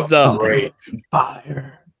look holds up great.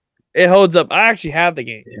 Fire. It holds up. I actually have the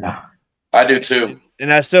game. Yeah, I do too.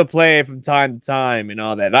 And I still play it from time to time and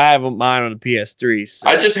all that. I have mine on the PS3. So.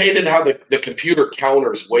 I just hated how the computer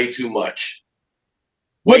counters way too much.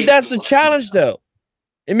 But that's the challenge, though.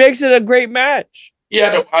 It makes it a great match.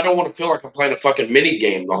 Yeah, I don't want to feel like I'm playing a fucking mini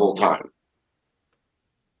game the whole time.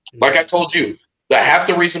 Like I told you, half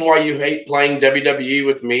the reason why you hate playing WWE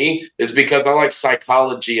with me is because I like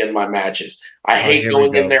psychology in my matches. I hate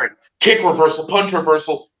going in there and kick reversal, punch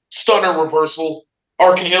reversal, stunner reversal,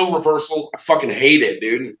 RKO reversal. I fucking hate it,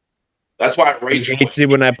 dude. That's why I rage. He hates it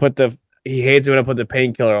when I put the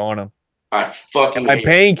painkiller on him. I fucking by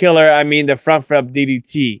painkiller, I mean the front flip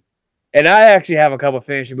DDT. And I actually have a couple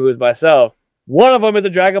finishing moves myself. One of them is a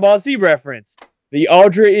Dragon Ball Z reference, the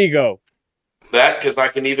Ultra Ego. That because I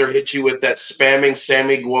can either hit you with that spamming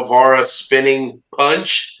Sammy Guevara spinning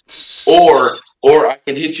punch, or I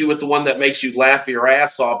can hit you with the one that makes you laugh your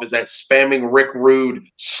ass off. Is that spamming Rick Rude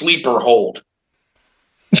sleeper hold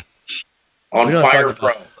on Fire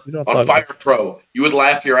Pro? On Fire Pro, you would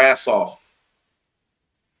laugh your ass off.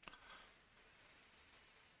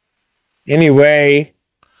 Anyway,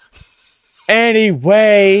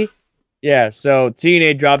 yeah. So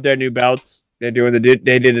TNA dropped their new belts. They did the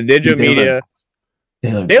digital media.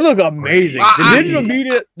 They look amazing.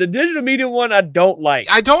 The digital media one I don't like.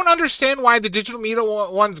 I don't understand why the digital media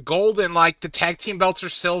one's gold and like the tag team belts are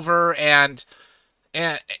silver and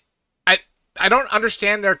I don't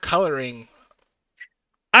understand their coloring.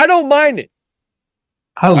 I don't mind it.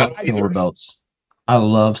 I love silver belts. I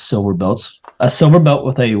love silver belts. A silver belt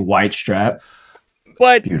with a white strap.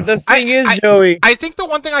 But Beautiful. the thing is, Joey, I think the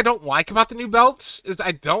one thing I don't like about the new belts is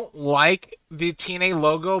I don't like the TNA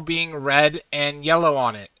logo being red and yellow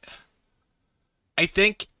on it. I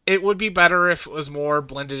think it would be better if it was more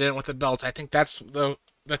blended in with the belts. I think that's the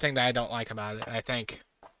thing that I don't like about it. I think.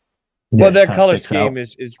 Yeah, well, it their kinda color sticks out. scheme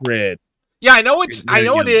is red. Yeah, I know it's. I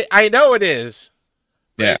know it is. I know it is.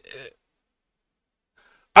 Yeah. But,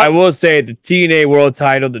 I will say the TNA World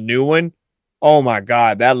Title, the new one. Oh my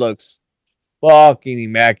God, that looks fucking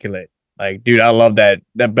immaculate. Like, dude, I love that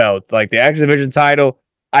belt. Like the X Division title.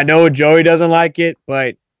 I know Joey doesn't like it,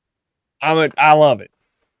 but I love it.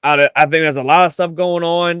 I think there's a lot of stuff going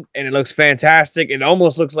on, and it looks fantastic. It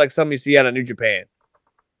almost looks like something you see out of New Japan.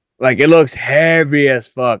 Like it looks heavy as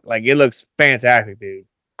fuck. Like it looks fantastic, dude.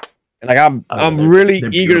 And like I'm really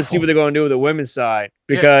eager to see what they're going to do with the women's side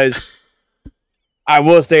because I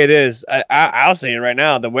will say this. I'll say it right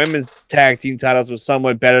now. The women's tag team titles was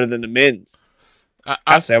somewhat better than the men's.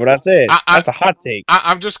 I said what I said. That's a hot take.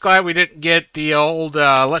 I'm just glad we didn't get the old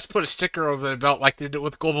let's put a sticker over the belt like they did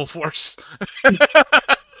with Global Force.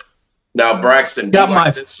 Now, Braxton, Got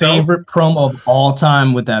my favorite promo of all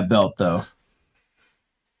time with that belt, though.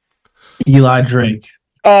 Eli Drake.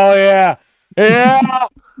 Oh yeah, yeah.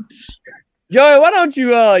 Joey, why don't you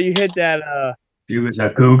hit that? She was a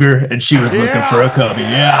cougar and she was looking for a cubby.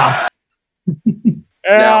 Yeah.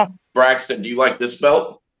 Now, Braxton, do you like this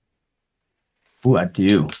belt? Ooh, I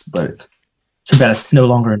do, but too bad it's no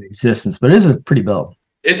longer in existence. But it is a pretty belt.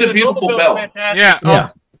 It's a beautiful belt. Yeah. Yeah.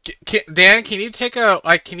 Dan, can you take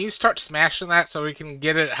can you start smashing that so we can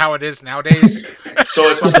get it how it is nowadays? So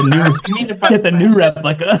if Get the new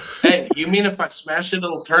replica. Hey, you mean if I smash it,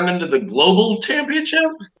 it'll turn into the global championship?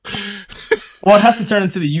 Well, it has to turn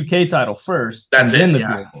into the UK title first. That's and it. then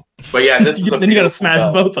Yeah. But yeah, this is a then you got to beautiful smash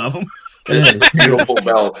belt. both of them. This is a beautiful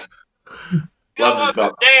belt. Love this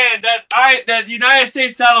belt. Dan, that United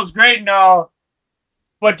States title is great and all,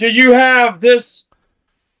 but do you have this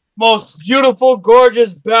most beautiful,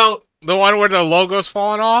 gorgeous belt? The one where the logo's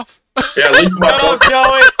falling off? Yeah, at least my No, belt.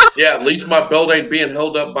 Joey. Yeah, at least my belt ain't being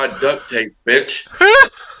held up by duct tape, bitch.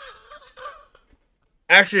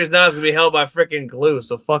 Actually, it's not. It's gonna be held by freaking glue.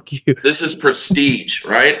 So fuck you. This is prestige,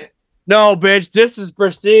 right? No, bitch. This is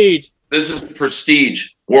prestige. This is prestige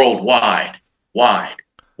worldwide, wide.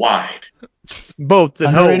 Boats and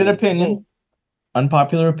Underrated hoes. opinion.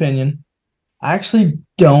 Unpopular opinion. I actually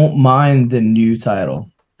don't mind the new title,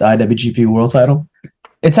 the IWGP World Title.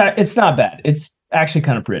 It's not bad. It's actually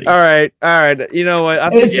kind of pretty. All right. You know what? I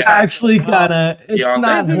think It's actually kind of. It's Yeah,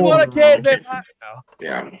 not this is what a horrible. kid.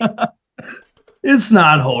 Yeah. It's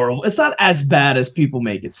not horrible. It's not as bad as people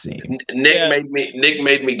make it seem. Nick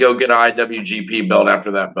made me go get an IWGP belt after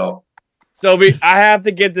that belt. So I have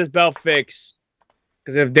to get this belt fixed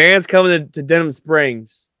because if Dan's coming to Denham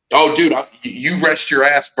Springs, Oh, dude, you rest your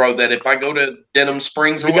ass, bro. That if I go to Denham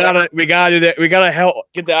Springs or we whatever, gotta do that. We gotta help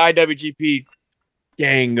get the IWGP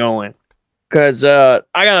gang going because I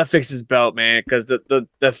gotta fix this belt, man. Because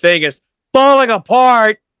the thing is falling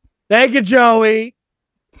apart. Thank you, Joey.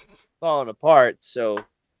 Falling apart. So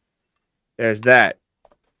there's that.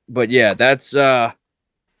 But yeah, that's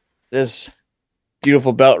this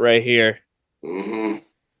beautiful belt right here. mm-hmm.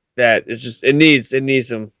 That it's just it needs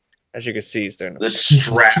some, as you can see, it's starting to, The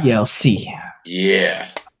strap. TLC. Yeah.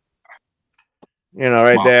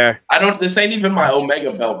 right there. This ain't even my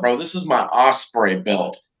Omega belt, bro. This is my Osprey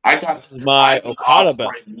belt. I got This is my Okada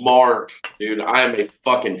belt. mark, dude. I am a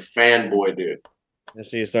fucking fanboy, dude. You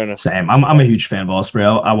see, it's starting to. Same. I'm a huge fan of Osprey.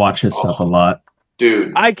 I watch his stuff a lot.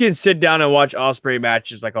 Dude. I can sit down and watch Osprey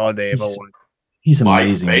matches like all day if I want. He's Mike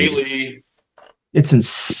amazing. Bailey. It's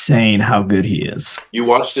insane how good he is. You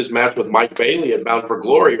watched his match with Mike Bailey at Bound for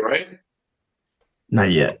Glory, right?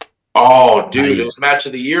 Not yet. Oh, dude, it was match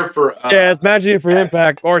of the year for Yeah, it's matching for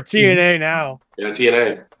Impact or TNA now. Yeah,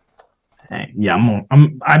 TNA. Hey, yeah,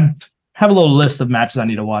 I have a little list of matches I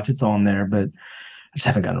need to watch. It's on there, but I just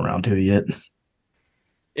haven't gotten around to it yet.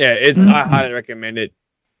 Yeah, I highly recommend it.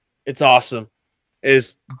 It's awesome.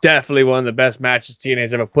 It's definitely one of the best matches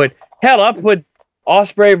TNA's ever put. Hell, I put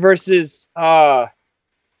Osprey versus Josh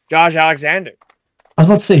Alexander. I was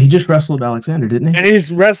about to say he just wrestled Alexander, didn't he? And he's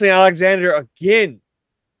wrestling Alexander again.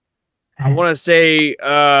 I want to say,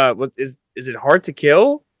 what is it Hard to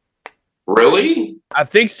Kill? Really? I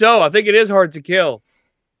think so. I think it is Hard to Kill.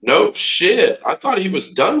 No shit. I thought he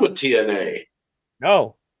was done with TNA.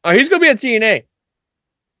 No. Oh, he's going to be at TNA.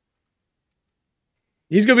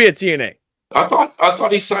 He's going to be at TNA. I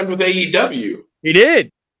thought he signed with AEW. He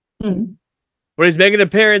did. Mm-hmm. But he's making an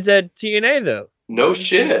appearance at TNA, though. No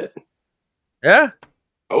shit. Yeah.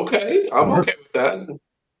 Okay, I'm okay with that.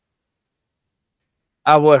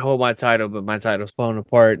 I would hold my title, but my title's falling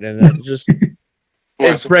apart, and it just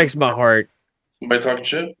it breaks my heart. Somebody talking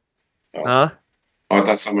shit? Oh. Huh? Oh, I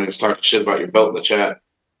thought somebody was talking shit about your belt in the chat.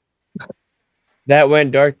 That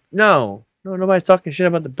went dark. No, nobody's talking shit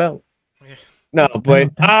about the belt. No, but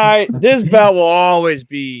this belt will always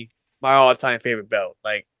be my all-time favorite belt.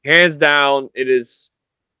 Like, hands down, it is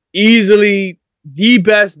easily the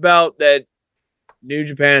best belt that New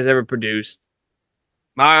Japan has ever produced.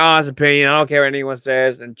 My honest opinion. I don't care what anyone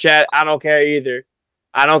says. And chat, I don't care either.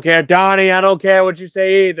 I don't care, Donnie. I don't care what you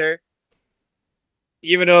say either.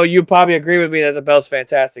 Even though you probably agree with me that the belt's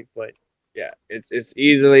fantastic, but yeah, it's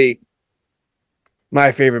easily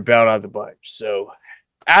my favorite belt out of the bunch. So,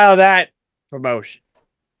 out of that promotion,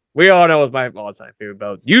 we all know it's my all-time favorite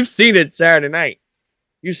belt. You've seen it Saturday night.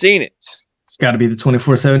 You've seen it. It's got to be the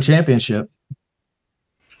 24/7 championship.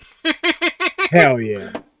 Hell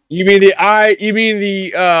yeah! You mean the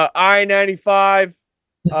I-95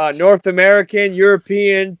 North American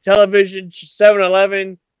European Television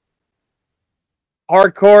 7-Eleven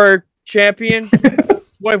hardcore champion,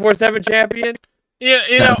 24/7 champion?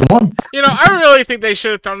 Yeah, I really think they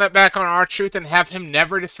should have thrown that back on R-Truth and have him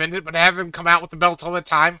never defend it, but have him come out with the belts all the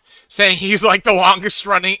time, saying he's like the longest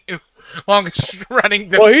running. Well, he's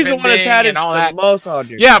the one that's had it all that. Most.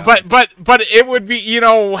 Yeah, but it would be,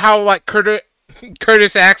 how like Curtis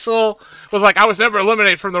Axel was like, I was never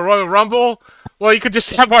eliminated from the Royal Rumble. Well, you could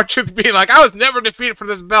just have R-Truth be like, I was never defeated for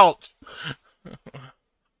this belt.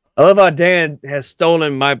 I love how Dan has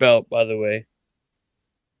stolen my belt, by the way.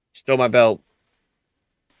 Stole my belt.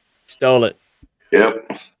 Stole it.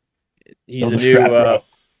 Yep. He's a new.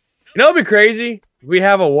 It'd be crazy if we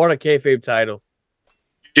have a War of Kayfabe title.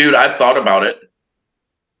 Dude, I've thought about it.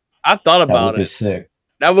 I've thought about it. That would be sick.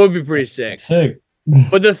 That would be pretty sick. Sick.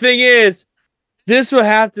 But the thing is, this would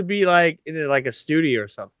have to be like in like a studio or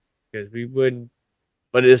something, because we wouldn't.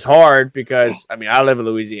 But it's hard because I live in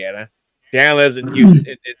Louisiana. Dan lives in Houston,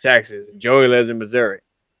 in Texas, and Joey lives in Missouri.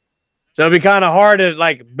 So it'd be kind of hard to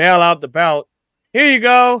like mail out the belt. Here you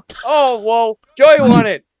go. Oh, well, Joey won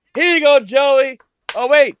it. Here you go, Joey. Oh,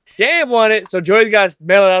 wait, Dan won it. So Joey's got to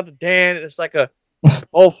mail it out to Dan. It's like a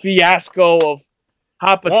whole fiasco of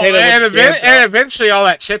hot potato. And eventually all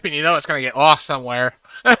that shipping, it's going to get lost somewhere.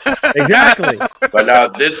 Exactly.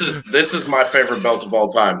 But this is my favorite belt of all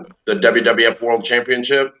time. The WWF World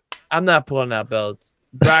Championship. I'm not pulling out belts.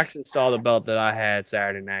 Braxton saw the belt that I had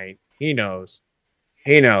Saturday night. He knows.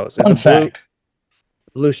 It's Fun fact.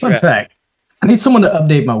 Blue strap. Fun fact. I need someone to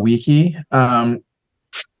update my wiki. I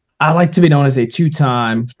like to be known as a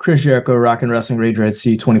 2-time Chris Jericho Rock and Wrestling Rage Red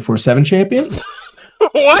Sea 24/7 champion.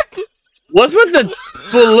 What? What's with the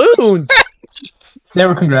balloons? They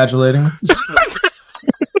were congratulating me.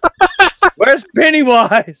 Where's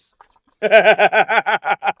Pennywise?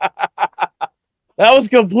 That was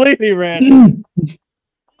completely random.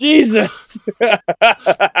 Jesus.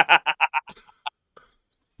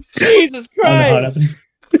 Jesus Christ.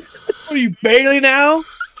 What are you, Bailey now?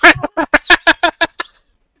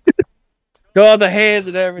 Go on the hands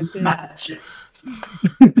and everything.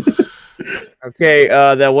 Okay,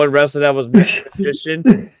 that one wrestler that was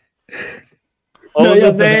magician. What was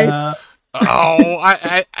his name?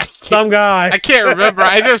 I Some guy. I can't remember.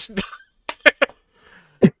 I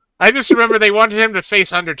just remember they wanted him to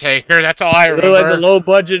face Undertaker. That's all I remember. Like the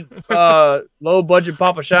low budget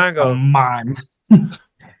Papa Shango. A mime.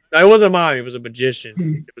 No, it wasn't a mime. He was a magician.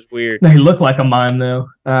 It was weird. No, he looked like a mime though.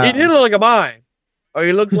 He did look like a mime. Or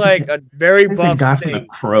he looked like a very buff guy Sting. from the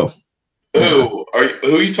Crow. Who are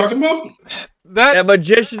you talking about? That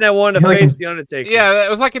magician that wanted to face the Undertaker. Yeah, it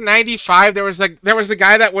was like in '95. There was the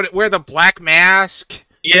guy that would wear the black mask.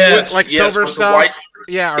 Yes, with silver with stuff. The white,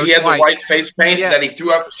 yeah, he had the white face paint that he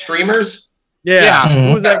threw out the streamers. Yeah.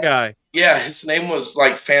 Who was that guy? Yeah, his name was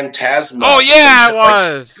like Phantasma. Oh yeah, it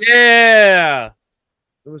was. Yeah.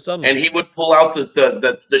 It was something. And he would pull out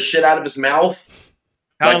the shit out of his mouth.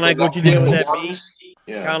 Kind of like what you did with that meat.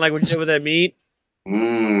 Yeah. Kind of like what you did with that meat.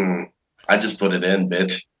 I just put it in,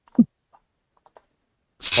 bitch.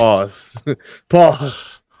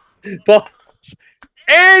 Pause.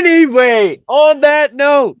 Anyway, on that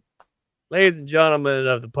note, ladies and gentlemen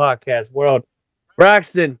of the podcast world,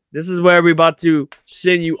 Braxton, this is where we're about to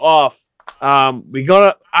send you off. I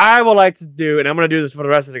would like to do, and I'm gonna do this for the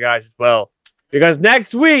rest of the guys as well, because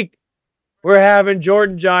next week we're having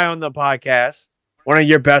Jordan Jai on the podcast, one of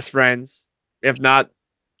your best friends, if not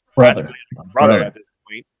brother at this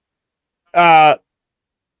point.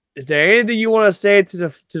 Is there anything you want to say to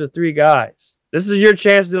the three guys? This is your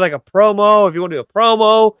chance to do like a promo. If you want to do a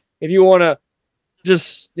promo, if you want to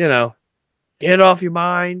just, get it off your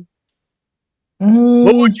mind.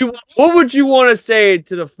 What would you want to say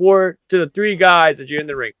to the three guys that you're in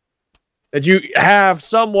the ring that you have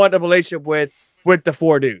somewhat of a relationship with the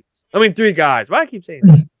four dudes? I mean, three guys. Why do I keep saying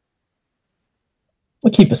that?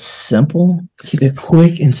 We'll keep it simple, keep it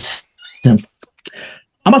quick and simple.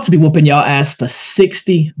 I'm about to be whooping y'all ass for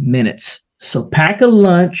 60 minutes. So pack a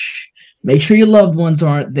lunch, make sure your loved ones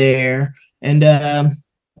aren't there, and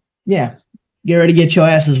get ready to get your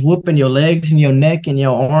asses whooping, your legs and your neck and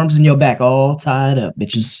your arms and your back all tied up,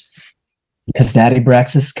 bitches. Because Daddy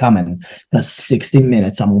Brax is coming. For 60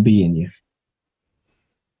 minutes, I'm gonna be in you.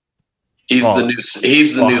 He's the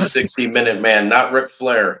new 60-minute man, not Ric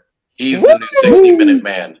Flair. He's the new 60-minute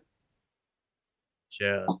man.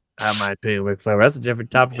 Yeah, I might be Ric Flair. That's a different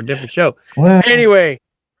topic for a different show. Well, Anyway,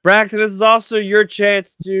 Braxton, this is also your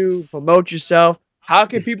chance to promote yourself. How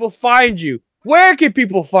can people find you? Where can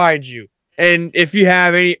people find you? And if you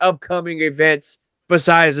have any upcoming events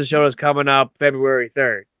besides the show that's coming up February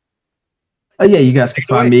 3rd. Oh, yeah, you guys can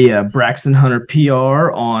find me, Braxton Hunter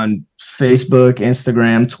PR, on Facebook,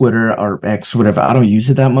 Instagram, Twitter, or X, whatever. I don't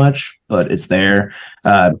use it that much, but it's there.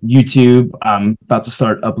 YouTube, I'm about to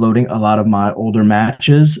start uploading a lot of my older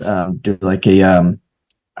matches. Do like I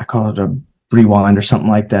call it a rewind or something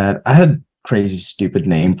like that. I had a crazy, stupid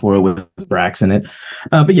name for it with Brax in it.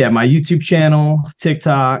 But yeah, my YouTube channel,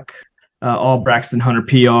 TikTok, all Braxton Hunter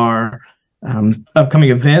PR. Upcoming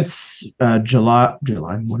events, July,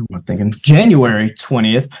 what am I thinking? January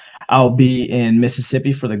 20th, I'll be in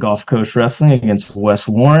Mississippi for the Gulf Coast Wrestling against Wes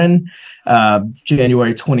Warren.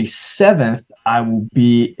 January 27th, I will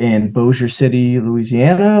be in Bossier City,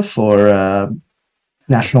 Louisiana for a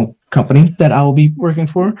national company that I will be working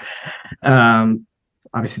for.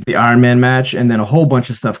 Obviously the Iron Man match, and then a whole bunch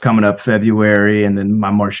of stuff coming up February, and then my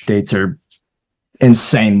March dates are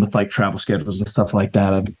insane with like travel schedules and stuff like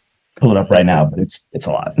that. I've pull it up right now, but it's a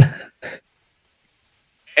lot.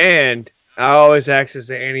 And I always ask this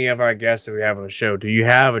to any of our guests that we have on the show. Do you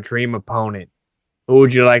have a dream opponent? Who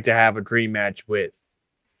would you like to have a dream match with?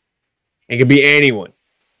 It could be anyone.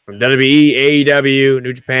 From WWE, AEW,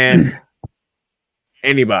 New Japan,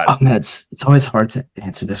 anybody. Oh man, it's always hard to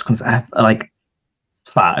answer this because I have like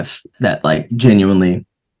 5 that like genuinely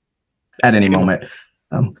at any moment.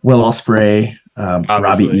 Will Ospreay,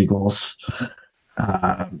 Robbie Eagles,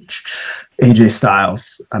 AJ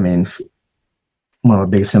Styles. I mean, one of my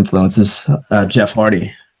biggest influences, Jeff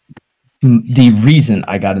Hardy. The reason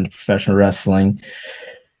I got into professional wrestling.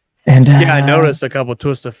 And yeah, I noticed a couple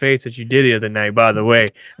twists of face that you did the other night, by the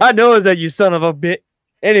way. I noticed that, you son of a bit.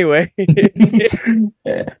 Anyway. And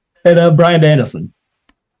Bryan Danielson.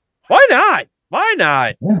 Why not? Why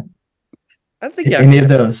not? Yeah. I think any of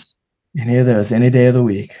those, any day of the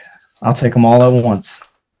week. I'll take them all at once.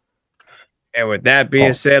 And with that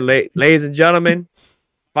being said, ladies and gentlemen,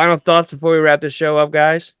 final thoughts before we wrap this show up,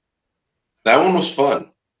 guys? That one was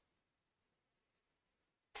fun.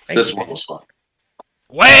 This one was fun.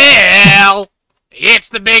 Well, it's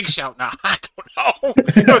the big show. No, I don't know.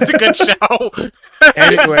 It was a good show.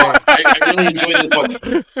 Anyway, I really enjoyed this one.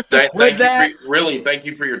 Thank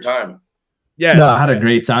you for your time. Yes. No, I had a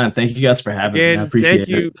great time. Thank you guys for having me. I appreciate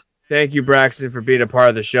it. Thank you, Braxton, for being a part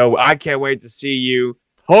of the show. I can't wait to see you.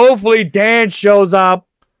 Hopefully Dan shows up.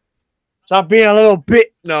 Stop being a little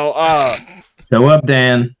bit. No, show up,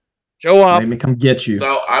 Dan. Show up. Let me come get you.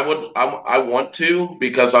 So I want to,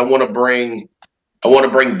 because I want to bring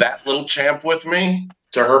that little champ with me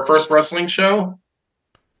to her first wrestling show.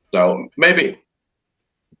 So maybe.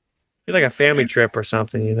 Be like a family trip or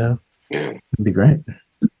something, Yeah. It'd be great.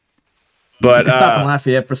 But stop in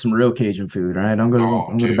Lafayette for some real Cajun food, all right? Don't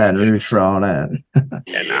go to Baton Rouge for all that.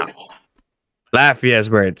 Yeah, no. Lafayette's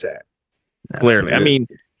where it's at. Clearly. It. I mean,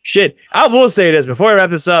 shit. I will say this before I wrap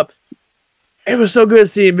this up. It was so good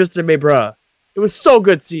seeing Mr. Maybra. It was so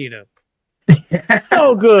good seeing him.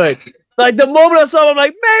 So good. Like the moment I saw him, I'm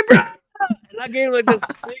like, Maybra! And I gave him like this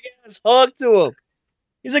big ass hug to him.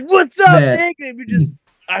 He's like, "What's up, Nick?" And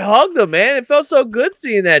I hugged him, man. It felt so good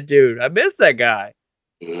seeing that dude. I miss that guy.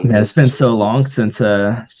 Man, it's been so long since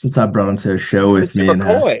I brought him to a show with me.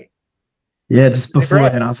 McCoy. Yeah, just before,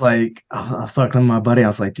 and I was like, I was talking to my buddy. I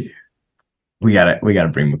was like, dude, we gotta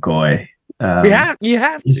bring McCoy. You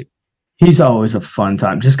have to. He's always a fun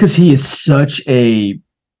time, just because he is such a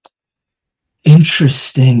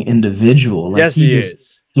interesting individual. Like, yes, he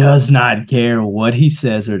is. Does not care what he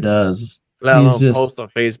says or does. Let alone post on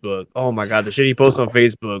Facebook. Oh my god, the shit he posts on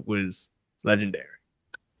Facebook was legendary.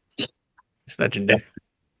 It's legendary.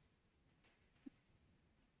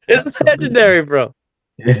 It's legendary, bro.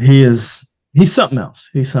 He is He's something else.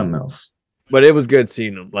 He's something else. But it was good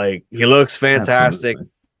seeing him. Like, he looks fantastic.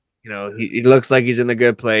 Absolutely. You know, he looks like he's in a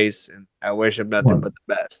good place, and I wish him nothing but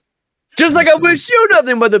the best. Just like Absolutely. I wish you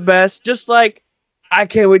nothing but the best. Just like I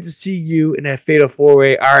can't wait to see you in that Fatal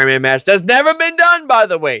 4-Way Iron Man match. That's never been done, by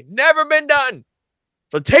the way. Never been done.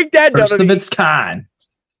 So take that. First of its kind.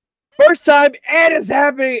 First time, and it's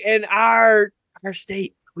happening in our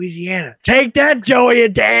state, Louisiana. Take that, Joey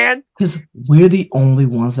and Dan. Because we're the only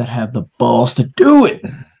ones that have the balls to do it.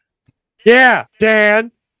 Yeah,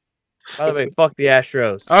 Dan. By the way, fuck the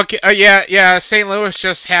Astros. Okay, yeah. St. Louis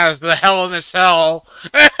just has the Hell in a Cell.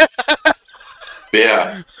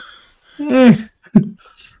 Yeah.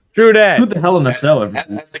 True that. Who the hell in a cell?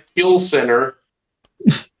 At the Kill Center.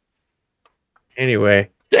 Anyway.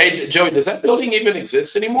 Hey, Joey, does that building even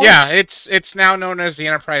exist anymore? Yeah, it's now known as the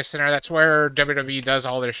Enterprise Center. That's where WWE does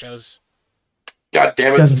all their shows. God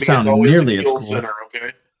damn it! Doesn't To me, sound it's always nearly the as Kill cool. Center.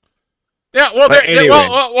 Okay. Yeah, well, Anyway.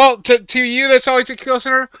 well, to you, that's always the Kill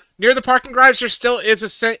Center. Near the parking garage, there still is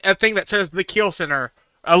a thing that says the Kill Center,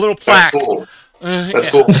 a little plaque. That's cool.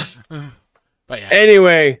 That's yeah. cool. But yeah.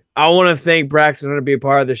 Anyway, I want to thank Braxton for being a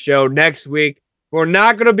part of the show next week. We're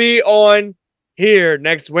not going to be on here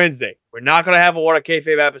next Wednesday. We're not going to have a Water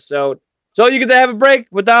Kayfabe episode. So you get to have a break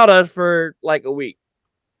without us for like a week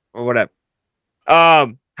or whatever.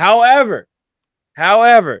 However,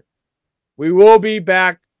 we will be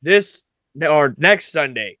back this or next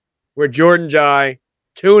Sunday where Jordan Jai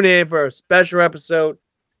tune in for a special episode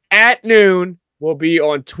at noon. We'll be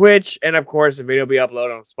on Twitch, and of course, the video will be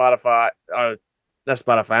uploaded on Spotify. Not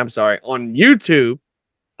Spotify. I'm sorry, on YouTube.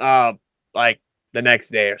 Like the next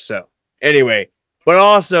day or so. Anyway, but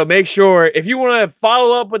also make sure if you want to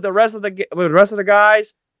follow up with the rest of the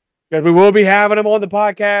guys, because we will be having them on the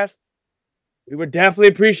podcast. We would definitely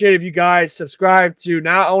appreciate if you guys subscribe to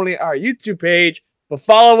not only our YouTube page, but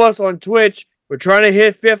follow us on Twitch. We're trying to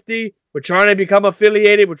hit 50. We're trying to become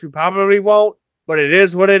affiliated, which we probably won't, but it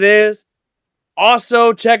is what it is.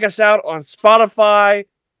 Also, check us out on Spotify,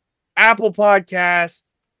 Apple Podcasts,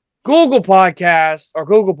 Google Podcasts, or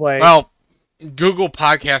Google Play. Well, Google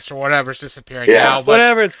Podcast or whatever's disappearing now. But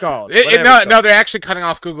Whatever it's called. No, they're actually cutting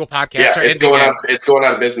off Google Podcasts. Yeah, it's going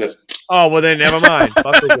out of business. Oh, well then, never mind.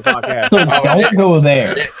 Fuck Google Podcast. So don't go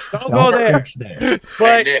there. Don't go there.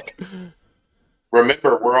 But hey, Nick,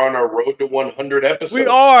 remember, we're on our road to 100 episodes. we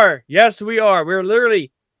are. Yes, we are. We're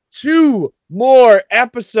literally 2 more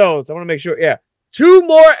episodes. I want to make sure. Yeah. 2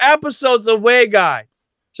 more episodes away, guys.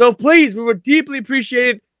 So please, we would deeply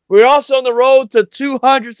appreciate it. We're also on the road to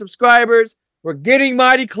 200 subscribers. We're getting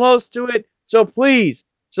mighty close to it. So please,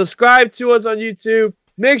 subscribe to us on YouTube.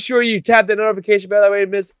 Make sure you tap the notification bell. That way you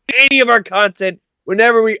miss any of our content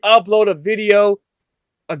whenever we upload a video.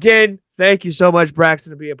 Again, thank you so much,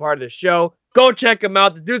 Braxton, to be a part of the show. Go check him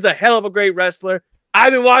out. The dude's a hell of a great wrestler.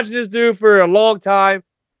 I've been watching this dude for a long time.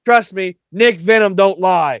 Trust me, Nick Venom don't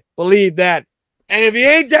lie. Believe that. And if you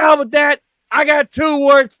ain't down with that, I got 2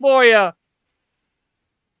 words for you.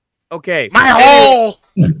 Okay. My hole!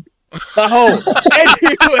 The hole.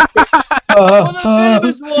 Anyway, for the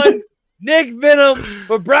venomous one, Nick Venom,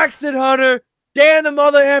 for Braxton Hunter, Dan the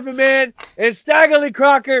Mother Heifer Man, and Staggerly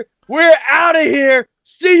Crocker, we're out of here.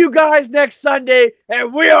 See you guys next Sunday,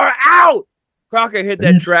 and we are out. Crocker, hit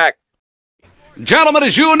that track. Gentlemen,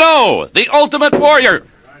 as you know, the Ultimate Warrior.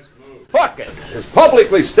 Fuck it. It's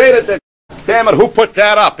publicly stated that, damn it, who put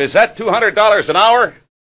that up? Is that $200 an hour?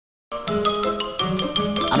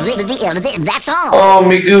 That's all. Oh,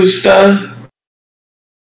 me gusta.